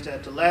against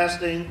that. The last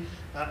thing,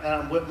 and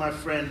I'm with my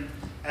friend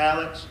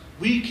Alex,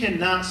 we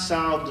cannot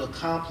solve the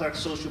complex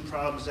social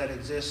problems that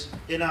exist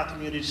in our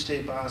community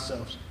state by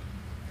ourselves.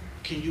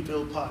 Can you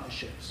build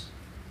partnerships?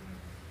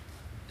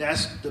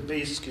 That's the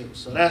base skill.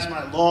 So that's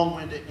my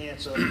long-winded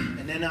answer.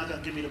 And they're not going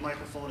to give me the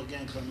microphone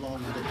again because I'm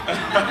long-winded.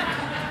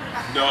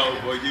 No,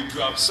 boy, you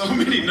dropped so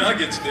many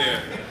nuggets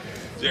there.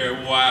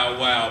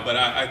 Wow. But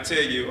I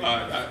tell you,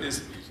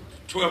 it's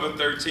 12 or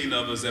 13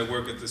 of us that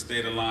work at the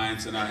State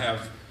Alliance, and I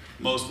have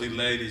mostly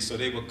ladies, so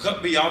they will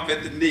cut me off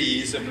at the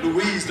knees if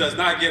Louise does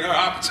not get her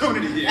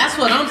opportunity here. That's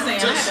what I'm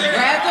saying. I have to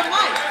grab the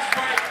mic. That's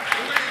right,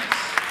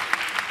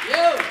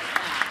 Louise.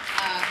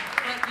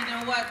 But you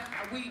know what?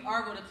 we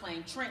are going to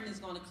claim, Trenton is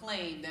going to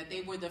claim that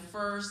they were the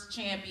first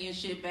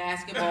championship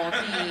basketball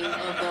team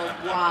of the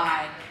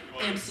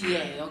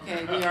YMCA,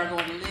 okay? We are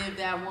going to live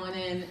that one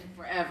in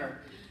forever.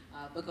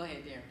 But go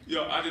ahead, Darrin.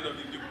 Yo, I didn't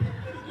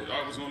know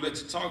I was going to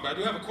let you talk, but I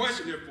do have a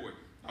question here for you.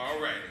 All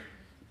right.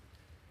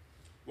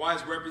 Why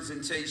is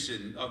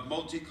representation of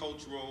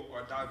multicultural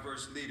or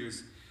diverse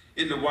leaders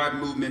in the Y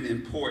movement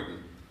important?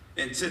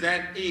 And to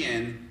that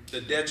end,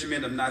 the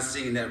detriment of not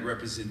seeing that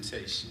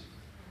representation.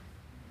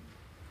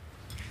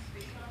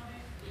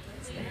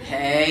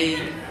 Hey.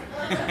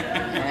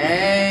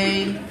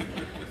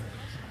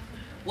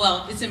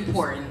 Well, it's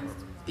important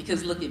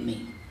because look at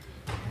me.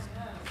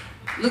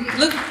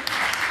 Look.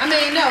 I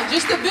mean, no,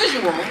 just the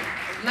visual,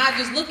 not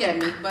just look at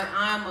me, but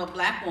I'm a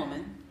black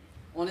woman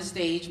on a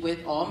stage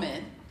with all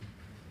men.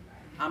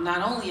 I'm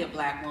not only a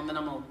black woman,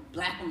 I'm a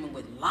black woman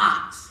with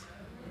locks.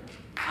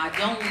 I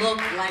don't look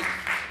like,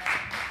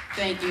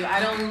 thank you, I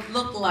don't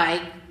look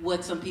like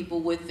what some people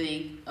would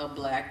think a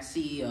black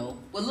CEO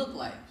would look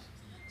like.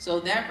 So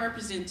that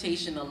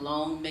representation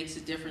alone makes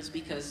a difference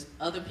because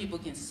other people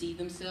can see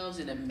themselves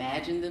and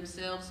imagine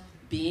themselves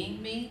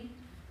being me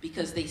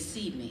because they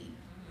see me.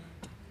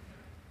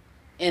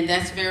 And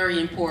that's very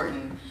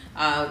important.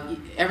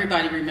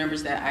 Everybody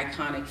remembers that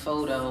iconic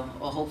photo,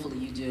 or hopefully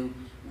you do,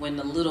 when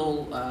the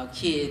little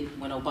kid,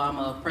 when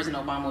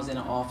President Obama was in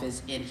the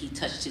office and he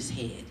touched his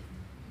head.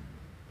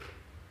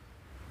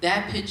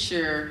 That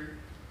picture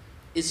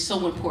is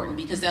so important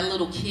because that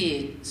little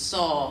kid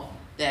saw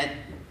that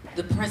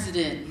the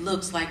president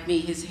looks like me,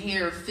 his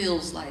hair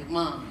feels like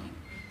mine.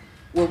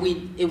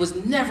 It was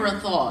never a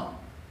thought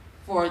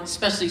for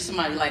especially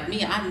somebody like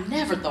me, I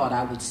never thought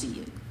I would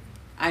see it.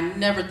 I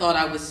never thought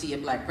I would see a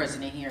black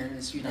president here in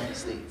this United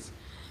States.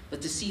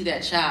 But to see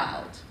that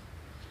child,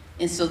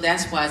 and so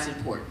that's why it's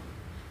important.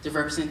 The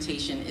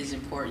representation is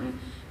important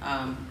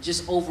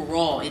just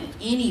overall in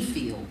any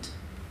field,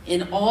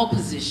 in all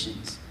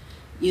positions,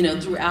 you know,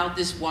 throughout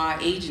this Y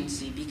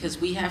agency,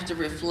 because we have to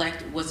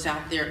reflect what's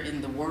out there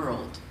in the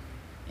world.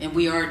 And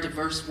we are a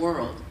diverse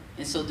world,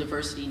 and so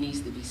diversity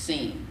needs to be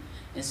seen.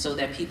 And so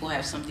that people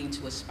have something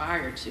to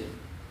aspire to.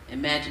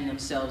 Imagine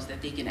themselves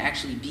that they can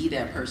actually be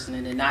that person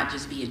and it not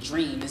just be a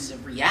dream, it's a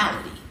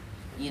reality.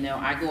 You know,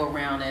 I go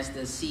around as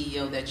the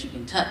CEO that you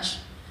can touch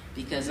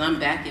because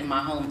I'm back in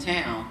my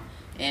hometown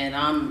and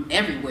I'm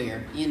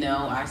everywhere. You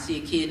know, I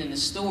see a kid in the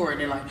store and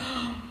they're like,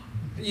 oh,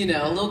 you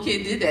know, a little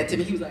kid did that to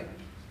me. He was like,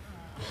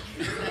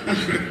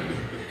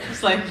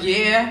 it's like,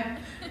 yeah,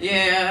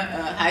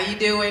 how you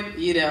doing?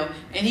 You know,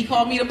 and he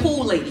called me the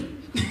pool lady.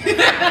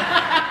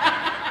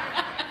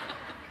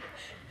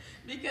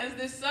 Because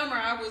this summer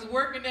I was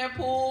working that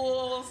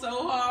pool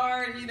so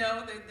hard, you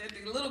know,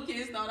 that the little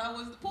kids thought I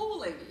was the pool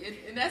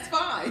lady. And that's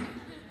fine.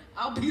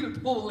 I'll be the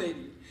pool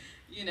lady,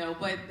 you know,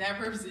 but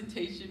that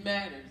representation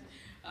matters.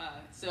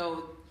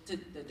 So to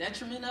the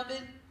detriment of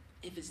it,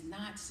 if it's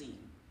not seen,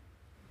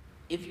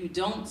 if you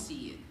don't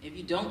see it, if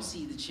you don't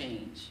see the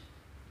change,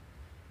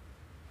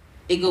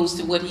 it goes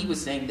to what he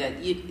was saying,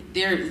 that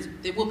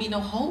there will be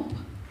no hope.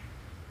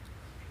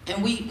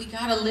 And we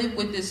got to live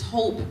with this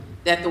hope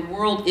that the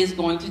world is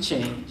going to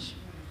change,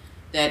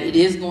 that it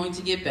is going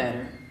to get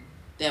better,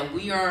 that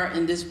we are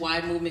in this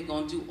Y movement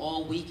going to do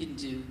all we can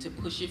do to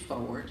push it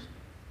forward.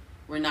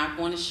 We're not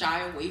going to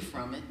shy away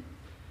from it.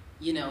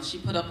 You know, she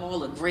put up all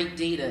the great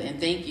data, and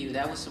thank you.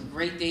 That was some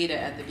great data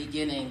at the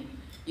beginning.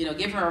 You know,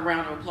 give her a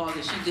round of applause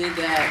that she did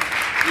that,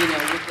 you know,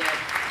 with that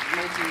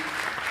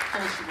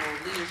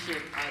multicultural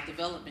leadership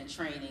development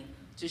training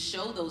to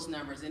show those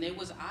numbers. And it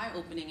was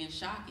eye-opening and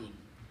shocking.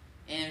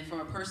 And from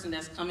a person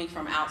that's coming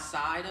from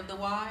outside of the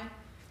Y,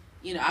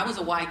 you know, I was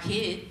a Y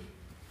kid.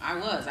 I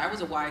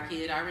was a Y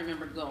kid. I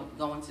remember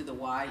going to the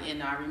Y,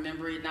 and I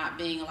remember it not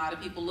being a lot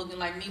of people looking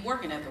like me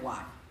working at the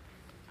Y.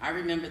 I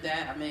remember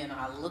that. I mean,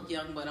 I look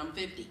young, but I'm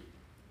 50.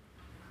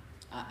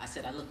 I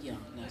said I look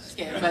young. No, just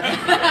kidding. But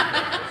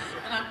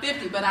and I'm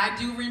 50. But I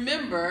do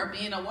remember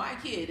being a Y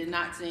kid and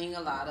not seeing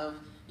a lot of,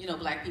 you know,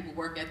 black people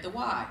work at the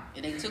Y.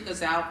 And they took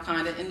us out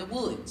kind of in the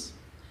woods.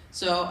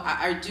 So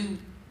I do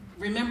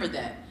remember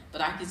that. But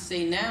I can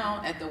say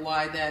now at the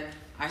Y that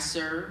I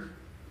serve,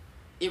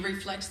 it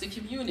reflects the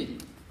community.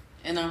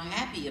 And I'm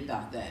happy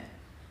about that.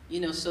 You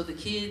know, so the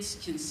kids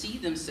can see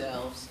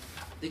themselves,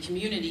 the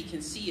community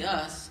can see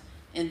us,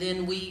 and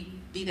then we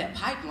be that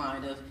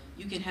pipeline of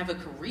you can have a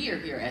career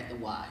here at the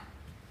Y.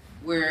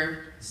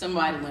 Where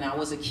somebody, when I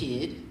was a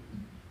kid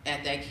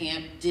at that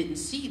camp, didn't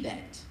see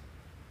that.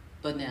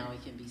 But now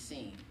it can be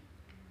seen.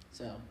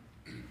 So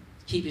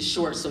keep it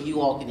short so you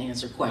all can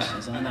answer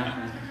questions. I'm not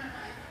going to...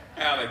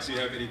 Alex, you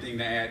have anything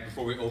to add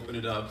before we open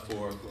it up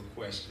for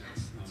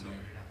questions?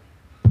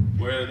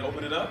 We're going to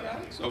open it up,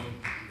 Alex? So,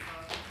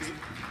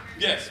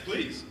 yes,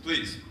 please.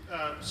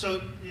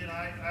 So, you know,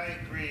 I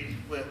agree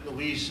with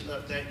Louise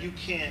that you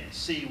can't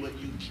see what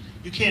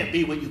you can't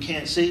be what you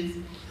can't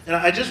see. And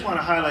I just want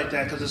to highlight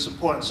that because it's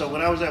important. So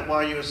when I was at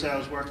YUSA, I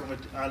was working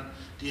with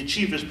the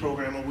Achievers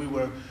program, and we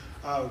were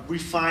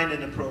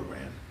refining the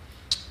program.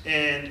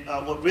 And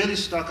what really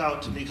stuck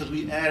out to me, because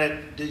we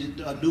added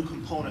a new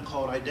component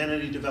called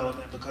identity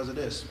development because of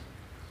this.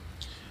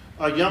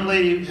 A young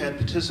lady had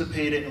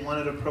participated in one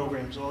of the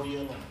programs all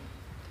year long.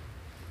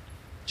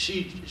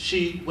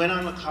 She went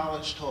on a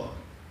college tour.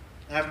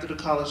 After the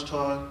college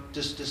tour,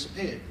 just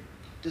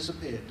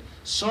disappeared.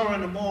 Saw her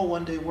in the mall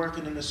one day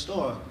working in the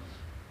store.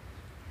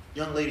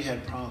 Young lady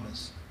had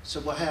promised.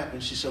 Said, what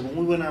happened? She said, when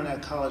we went on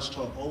that college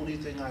tour, only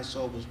thing I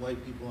saw was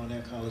white people on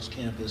that college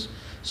campus,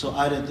 so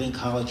I didn't think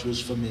college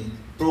was for me.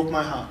 Broke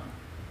my heart.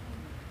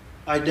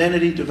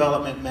 Identity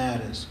development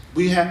matters.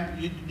 We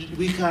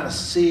gotta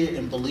see it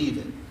and believe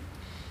it.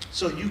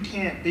 So you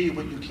can't be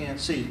what you can't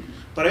see.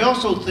 But I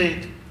also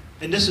think,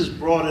 and this is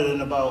broader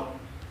than about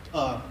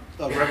a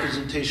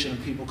representation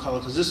of people of color,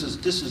 because this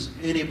is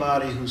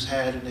anybody who's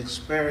had an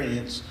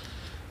experience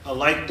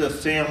like the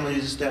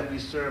families that we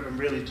serve in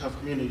really tough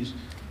communities.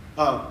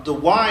 The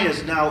Y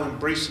is now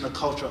embracing a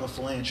culture of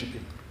philanthropy.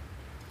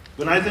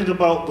 When I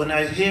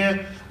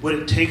hear what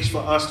it takes for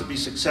us to be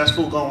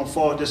successful going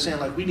forward, they're saying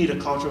like we need a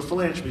culture of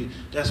philanthropy.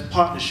 That's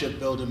partnership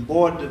building,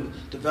 board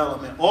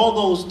development, all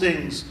those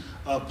things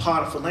are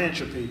part of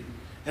philanthropy.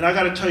 And I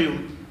got to tell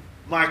you,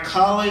 my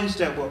colleagues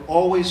that were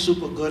always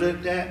super good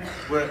at that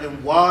were in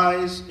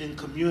Ys in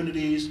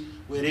communities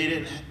where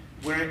they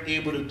weren't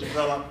able to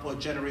develop or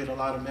generate a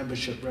lot of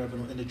membership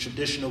revenue in the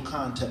traditional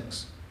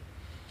context.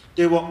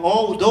 They were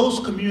all, those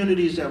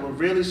communities that were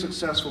really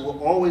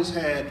successful always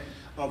had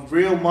a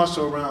real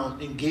muscle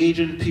around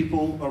engaging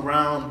people,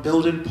 around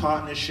building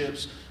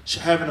partnerships,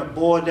 having a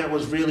board that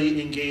was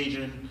really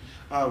engaging,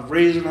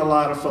 raising a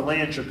lot of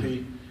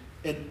philanthropy.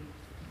 And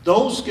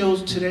those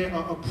skills today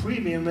are a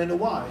premium in the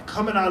Y.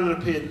 Coming out of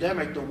the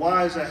pandemic, the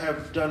Ys that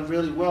have done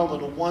really well are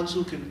the ones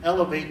who can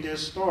elevate their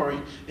story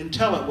and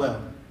tell it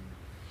well.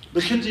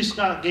 Mackenzie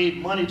Scott gave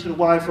money to the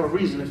Y for a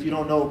reason, if you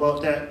don't know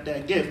about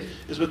that gift.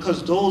 It's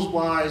because those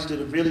Ys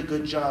did a really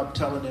good job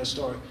telling their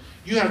story.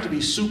 You have to be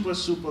super,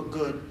 super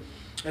good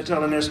at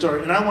telling their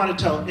story. And I want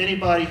to tell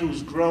anybody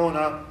who's grown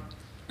up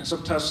in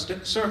some tough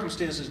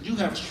circumstances, you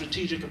have a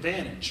strategic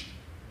advantage.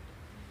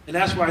 And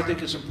that's why I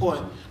think it's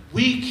important.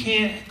 We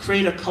can't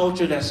create a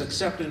culture that's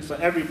accepting for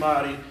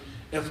everybody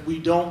if we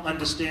don't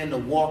understand the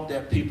walk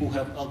that people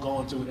are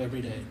going through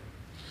every day.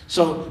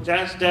 So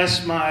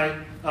that's my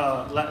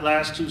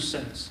last 2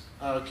 cents.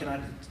 Can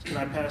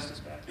I pass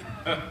this back?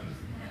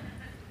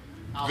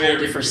 I'll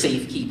hold it for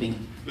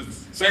safekeeping.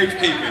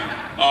 Safekeeping.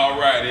 All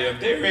right.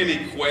 If there are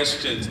any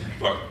questions,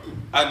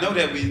 I know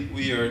that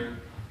we are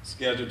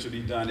scheduled to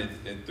be done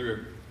at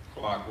 3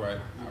 o'clock, right?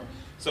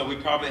 So we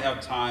probably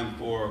have time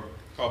for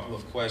a couple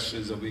of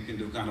questions that we can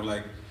do kind of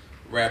like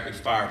rapid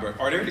fire. But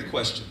are there any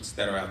questions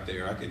that are out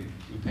there? Can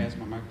you pass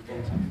my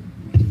microphone?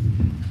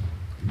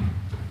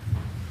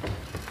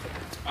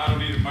 I don't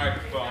need a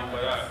microphone,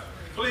 but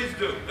please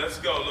do. Let's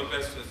go. Look,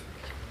 let's just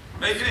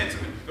make it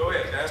intimate. Go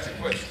ahead. Ask your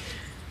question.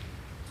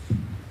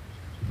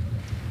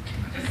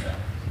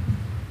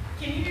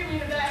 Can you hear me in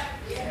the back?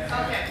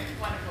 Yeah. Okay,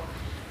 wonderful.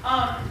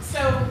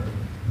 So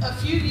a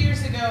few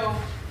years ago,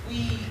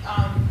 we,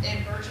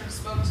 and Bertram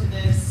spoke to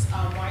this,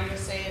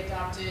 YUSA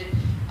adopted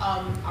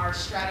our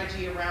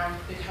strategy around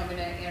becoming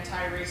an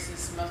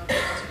anti-racist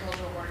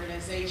multicultural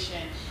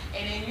organization.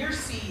 And in your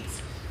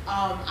seats,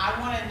 I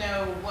want to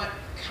know what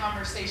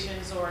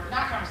conversations, or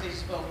not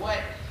conversations, but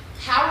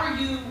how are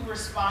you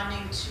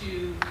responding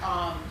to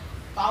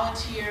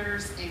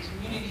volunteers and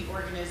community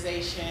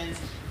organizations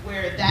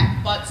where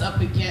that butts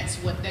up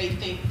against what they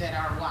think that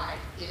our Y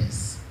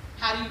is?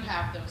 How do you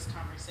have those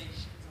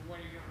conversations, and what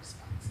are your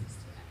responses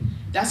to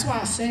that? That's why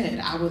I said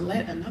I would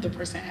let another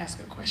person ask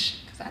a question,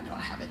 because I know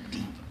I have a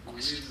deep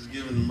question. You're just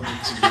giving the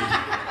mic to me.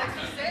 Like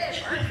you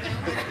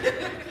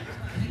said,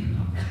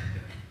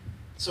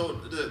 So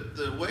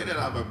the way that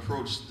I've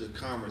approached the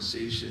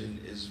conversation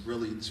is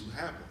really to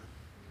have one,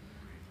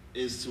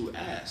 is to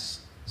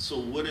ask, so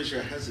what is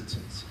your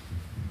hesitancy?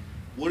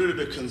 What are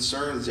the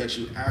concerns that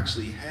you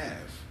actually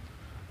have?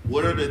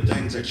 What are the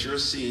things that you're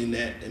seeing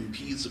that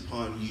impedes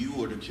upon you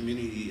or the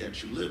community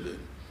that you live in?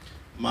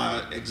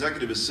 My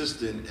executive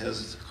assistant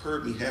has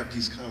heard me have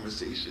these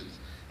conversations,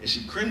 and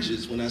she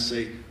cringes when I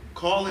say,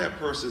 call that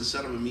person,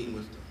 set up a meeting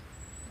with them.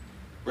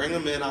 Bring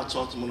them in, I'll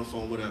talk to them on the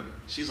phone, whatever.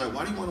 She's like,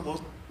 why do you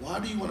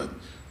want to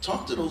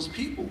talk to those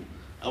people?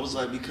 I was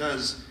like,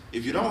 because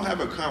if you don't have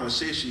a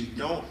conversation, you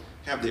don't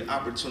have the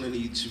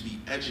opportunity to be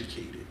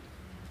educated.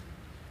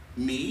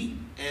 Me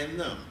and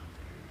them.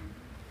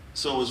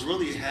 So it's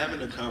really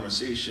having a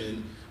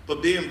conversation,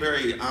 but being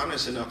very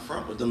honest and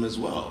upfront with them as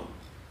well.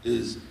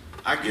 Is,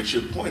 I get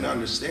your point, I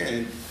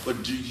understand,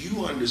 but do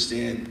you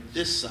understand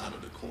this side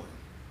of the coin?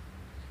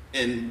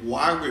 And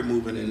why we're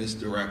moving in this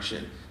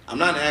direction? I'm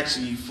not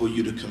asking you for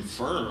you to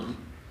confirm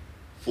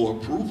for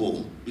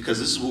approval, because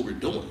this is what we're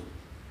doing.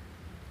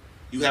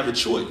 You have a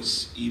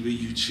choice. Either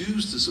you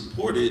choose to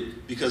support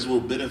it because it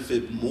will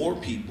benefit more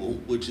people,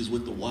 which is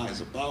what the Y is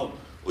about,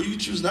 or you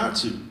choose not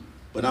to.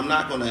 But I'm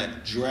not going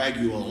to drag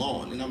you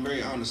along, and I'm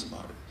very honest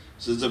about it.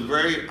 So it's a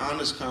very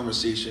honest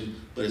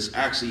conversation, but it's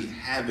actually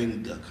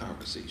having the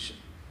conversation.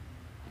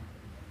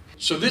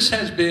 So this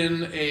has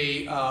been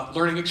a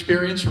learning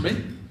experience for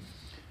me.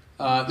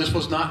 This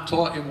was not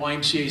taught in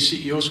YMCA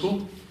CEO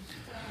school.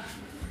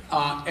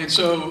 And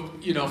so,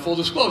 full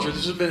disclosure,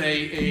 this has been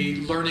a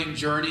learning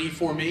journey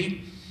for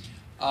me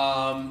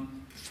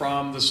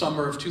from the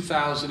summer of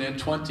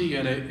 2020,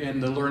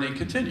 and the learning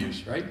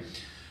continues, right?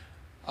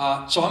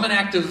 So I'm an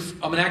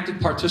active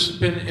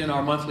participant in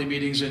our monthly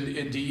meetings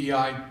in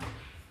DEI.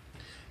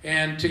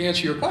 And to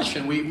answer your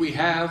question, we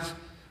have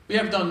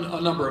done a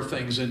number of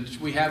things, and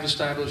we have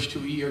established 2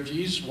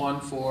 ERGs, one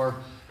for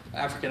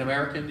African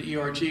American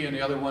ERG and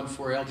the other one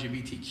for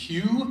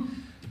LGBTQ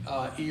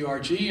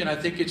ERG. And I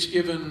think it's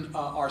given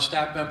our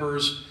staff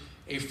members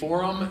a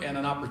forum and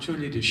an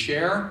opportunity to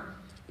share,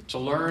 to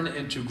learn,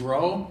 and to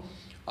grow.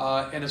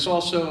 And it's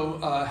also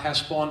has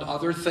spawned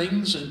other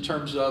things in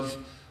terms of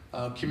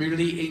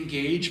community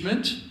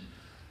engagement,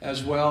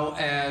 as well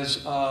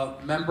as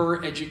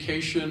member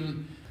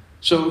education.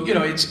 So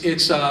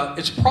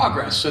it's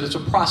progress, and it's a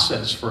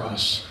process for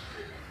us,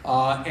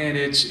 and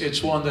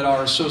it's one that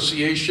our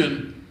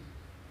association.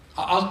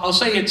 I'll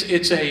say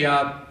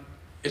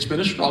it's been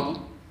a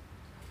struggle.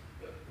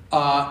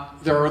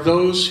 There are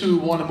those who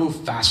want to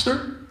move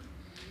faster.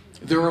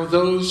 There are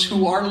those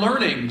who are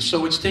learning,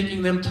 so it's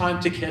taking them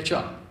time to catch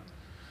up.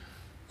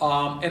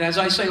 And as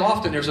I say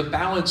often, there's a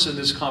balance in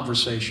this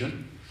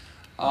conversation,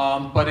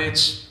 but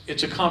it's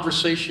a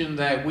conversation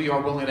that we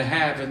are willing to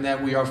have and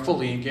that we are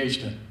fully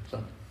engaged in.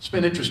 So it's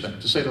been interesting,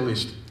 to say the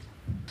least.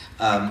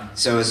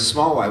 So as a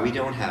small Y, we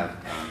don't have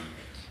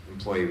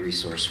employee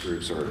resource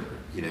groups, or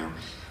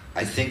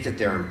I think that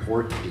they're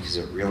important because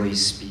it really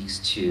speaks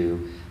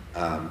to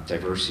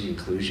diversity,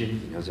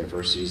 inclusion.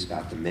 Diversity is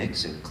about the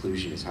mix, and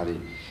inclusion is how to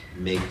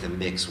make the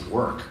mix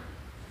work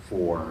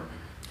for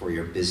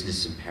your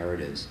business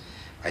imperatives.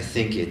 I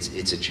think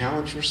it's a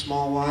challenge for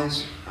small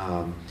Ys,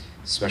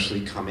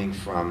 especially coming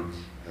from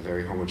a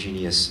very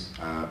homogeneous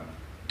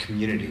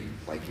community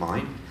like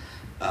mine.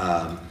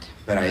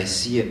 But I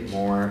see it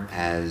more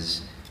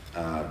as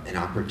an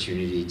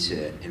opportunity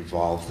to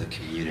involve the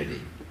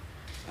community,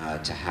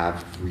 to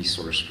have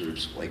resource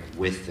groups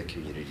with the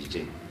community,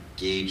 to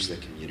engage the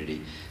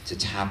community, to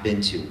tap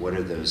into what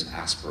are those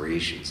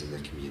aspirations in the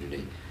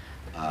community.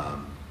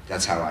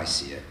 That's how I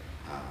see it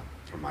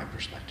from my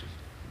perspective.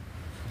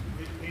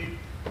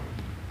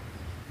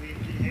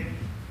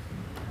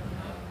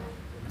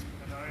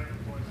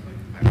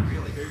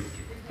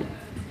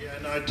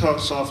 I talk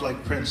soft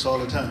like Prince all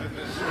the time.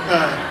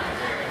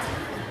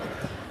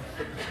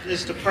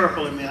 It's the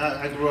purple in me.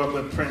 I grew up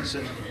with Prince.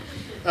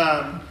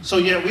 So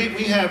yeah,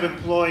 we have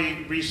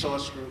employee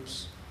resource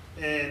groups,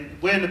 and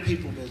we're in the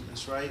people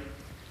business, right?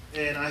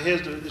 And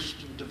here's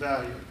the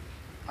value.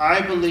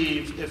 I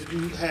believe if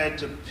you had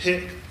to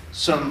pick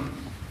some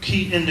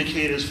key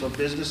indicators for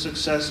business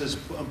success, is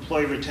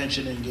employee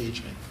retention and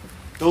engagement.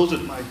 Those are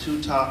my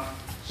 2 top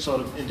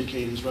sort of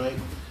indicators, right?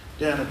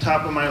 They're on the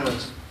top of my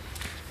list.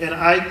 And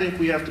I think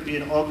we have to be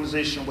an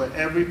organization where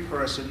every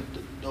person,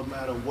 no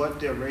matter what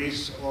their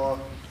race or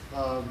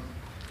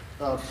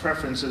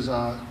preferences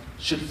are,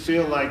 should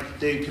feel like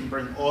they can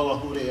bring all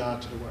of who they are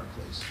to the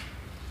workplace.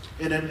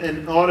 And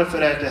in order for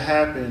that to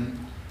happen,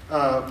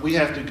 we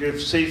have to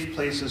give safe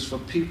places for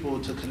people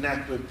to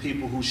connect with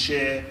people who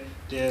share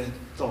their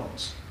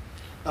thoughts.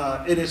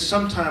 It is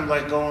sometimes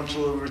like going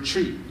to a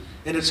retreat.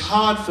 And it's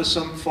hard for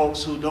some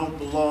folks who don't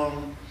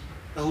belong,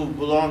 who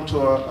belong to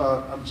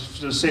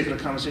for the sake of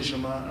the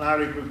conversation, an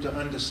RE group, to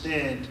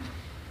understand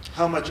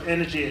how much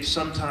energy it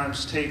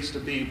sometimes takes to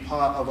be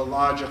part of a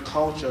larger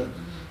culture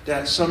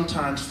that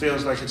sometimes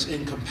feels like it's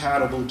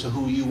incompatible to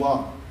who you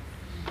are.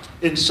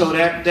 And so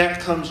that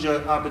comes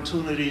your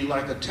opportunity,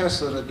 like a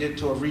Tesla, to get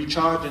to a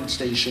recharging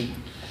station,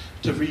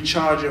 to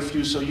recharge your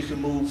fuel so you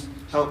can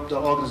help the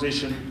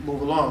organization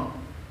move along.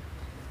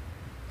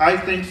 I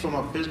think from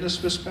a business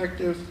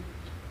perspective,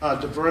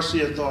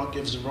 diversity of thought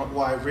gives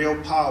Y real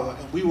power,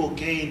 and we will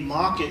gain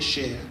market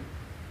share,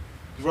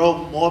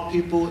 grow more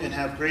people, and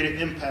have greater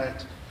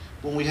impact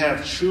when we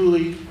have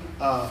truly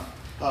a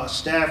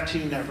staff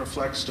team that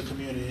reflects the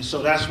community.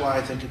 So that's why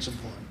I think it's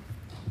important.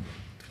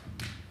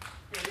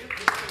 For the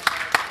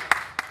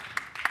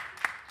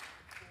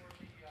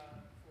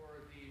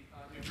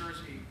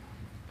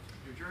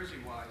New Jersey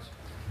wise,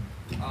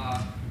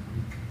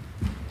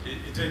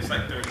 it takes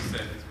like 30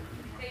 seconds.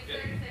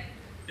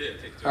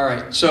 All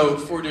right, so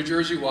for New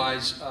Jersey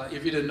wise,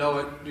 if you didn't know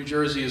it, New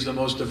Jersey is the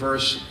most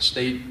diverse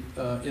state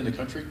in the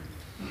country.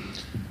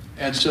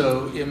 And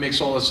so it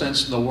makes all the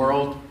sense in the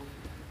world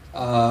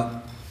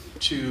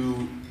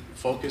to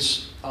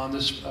focus on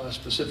this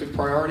specific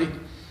priority.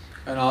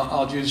 And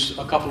I'll use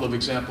a couple of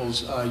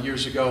examples.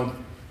 Years ago,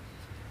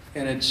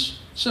 and it's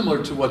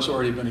similar to what's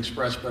already been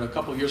expressed, but a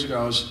couple of years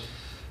ago I was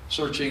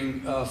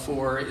searching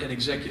for an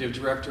executive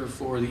director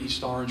for the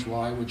East Orange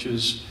Y, which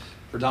is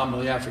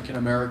predominantly African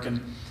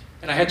American.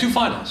 And I had 2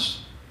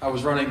 finalists. I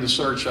was running the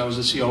search. I was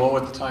the COO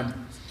at the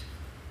time.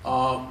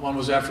 One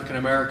was African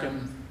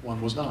American,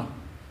 one was not.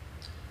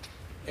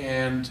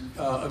 And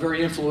a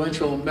very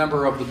influential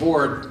member of the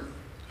board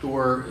who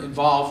were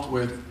involved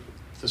with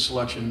the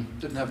selection,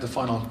 didn't have the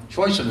final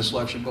choice in the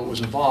selection, but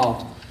was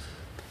involved,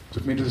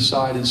 took me to the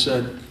side and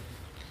said,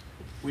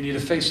 we need a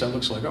face that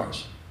looks like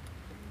ours.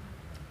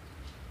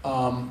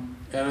 And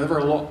I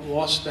never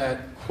lost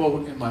that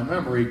quote in my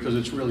memory because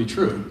it's really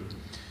true.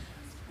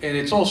 And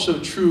it's also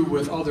true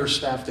with other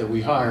staff that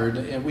we hired.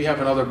 And we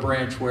have another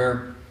branch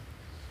where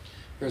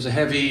there's a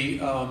heavy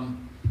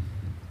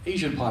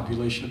Asian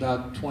population,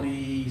 about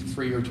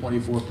 23 or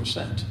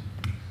 24%.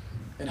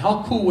 And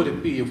how cool would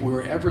it be if we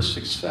were ever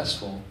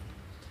successful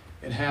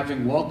in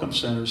having Welcome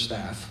Center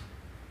staff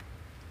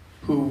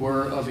who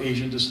were of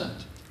Asian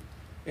descent,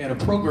 and a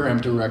program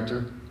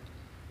director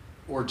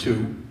or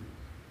two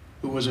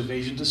who was of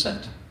Asian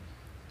descent?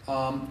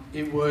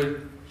 It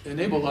would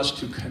enable us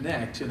to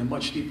connect in a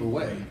much deeper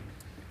way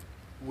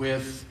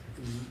with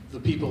the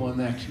people in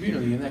that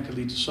community, and that could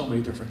lead to so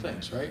many different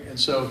things, right? And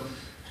so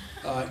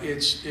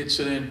it's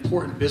an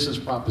important business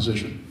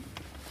proposition.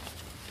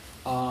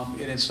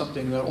 And it's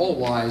something that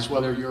all Ys,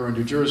 whether you're in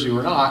New Jersey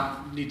or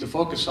not, need to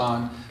focus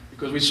on,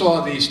 because we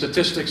saw the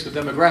statistics, the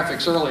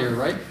demographics earlier,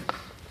 right?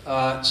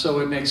 So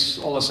it makes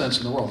all the sense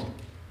in the world.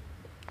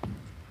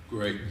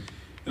 Great.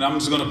 And I'm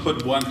just going to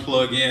put one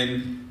plug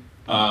in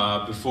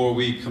before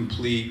we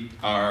complete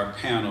our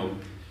panel,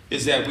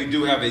 is that we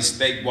do have a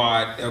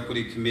statewide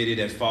equity committee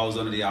that falls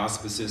under the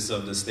auspices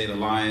of the State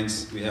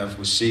Alliance. We have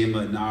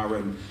Washima,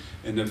 Nara,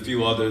 and a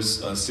few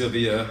others,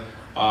 Sylvia,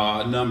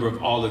 a number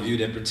of all of you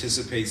that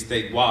participate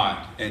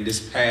statewide. And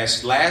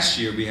last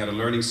year, we had a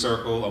learning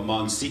circle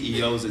among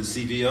CEOs and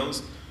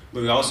CVOs,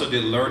 but we also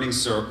did learning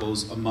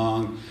circles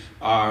among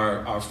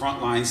our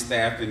frontline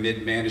staff and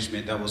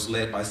mid-management that was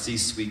led by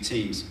C-suite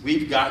teams.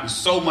 We've gotten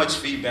so much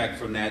feedback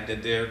from that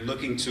they're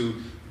looking to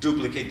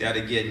duplicate that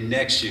again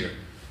next year.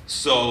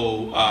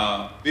 So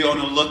be on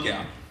the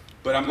lookout.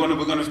 But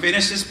we're going to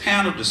finish this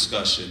panel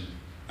discussion,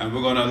 and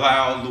we're going to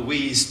allow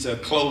Louise to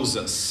close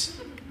us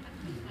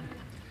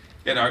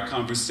in our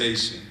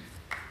conversation.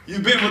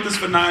 You've been with us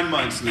for 9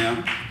 months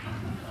now.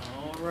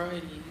 All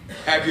righty.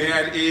 Have you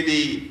had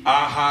any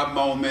aha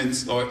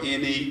moments or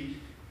any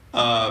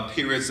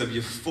periods of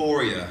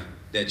euphoria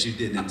that you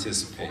didn't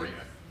anticipate?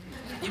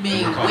 You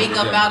mean wake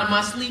up out of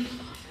my sleep?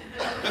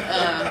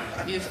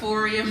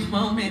 Euphoria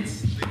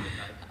moments.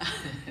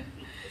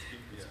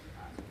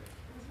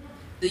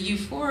 The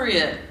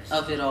euphoria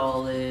of it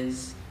all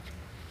is,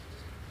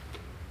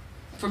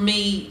 for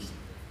me,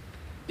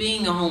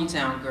 being a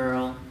hometown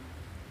girl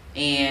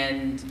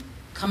and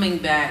coming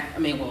back,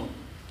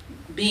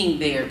 being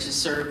there to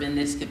serve in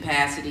this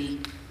capacity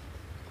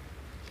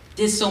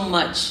did so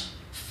much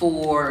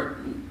for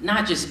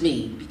not just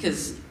me,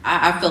 because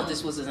I felt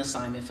this was an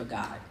assignment for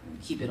God.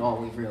 Keep it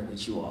always real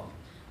with you all.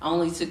 I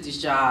only took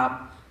this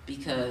job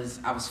because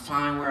I was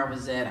fine where I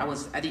was at.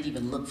 I didn't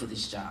even look for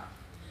this job.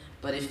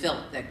 But it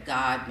felt that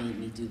God made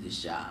me do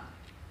this job.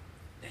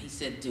 He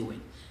said, do it.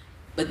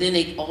 But then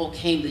it all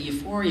came, the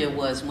euphoria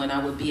was when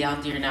I would be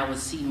out there and I would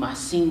see my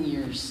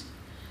seniors,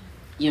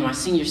 my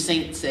senior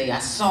saints say, I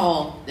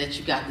saw that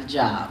you got the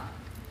job.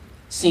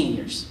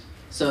 Seniors.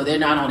 So they're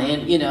not on,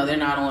 they're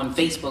not on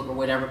Facebook or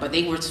whatever, but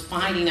they were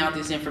finding out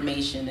this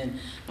information. And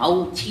my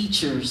old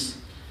teachers,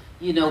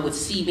 would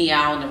see me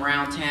out and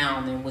around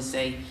town and would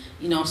say,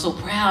 I'm so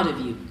proud of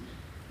you.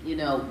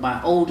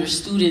 My older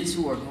students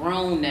who are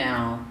grown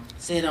now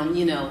said,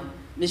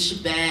 Miss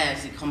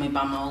Shabazz, they call me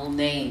by my old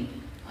name.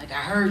 Like,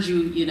 I heard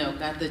you,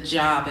 got the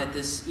job at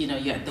this,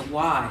 you're at the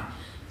Y.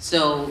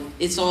 So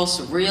it's all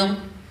surreal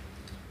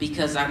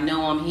because I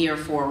know I'm here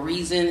for a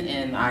reason,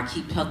 and I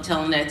keep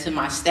telling that to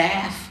my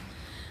staff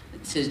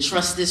to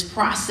trust this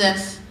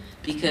process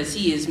because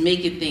he is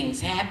making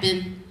things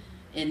happen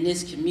in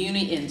this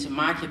community, into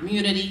my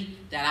community,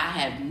 that I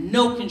have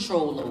no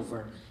control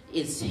over.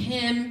 It's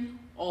him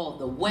all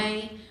the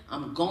way.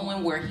 I'm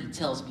going where he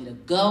tells me to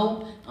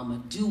go. I'm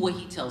going to do what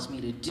he tells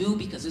me to do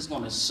because it's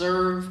going to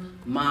serve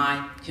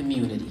my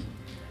community.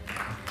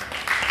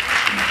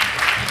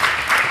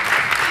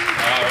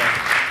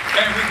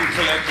 And we can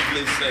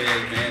collectively say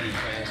amen and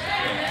pass.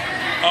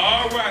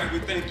 All right, we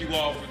thank you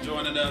all for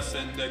joining us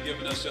and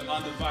giving us your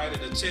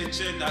undivided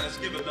attention. Now let's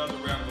give another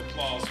round of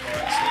applause for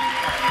our esteemed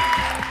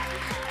panel.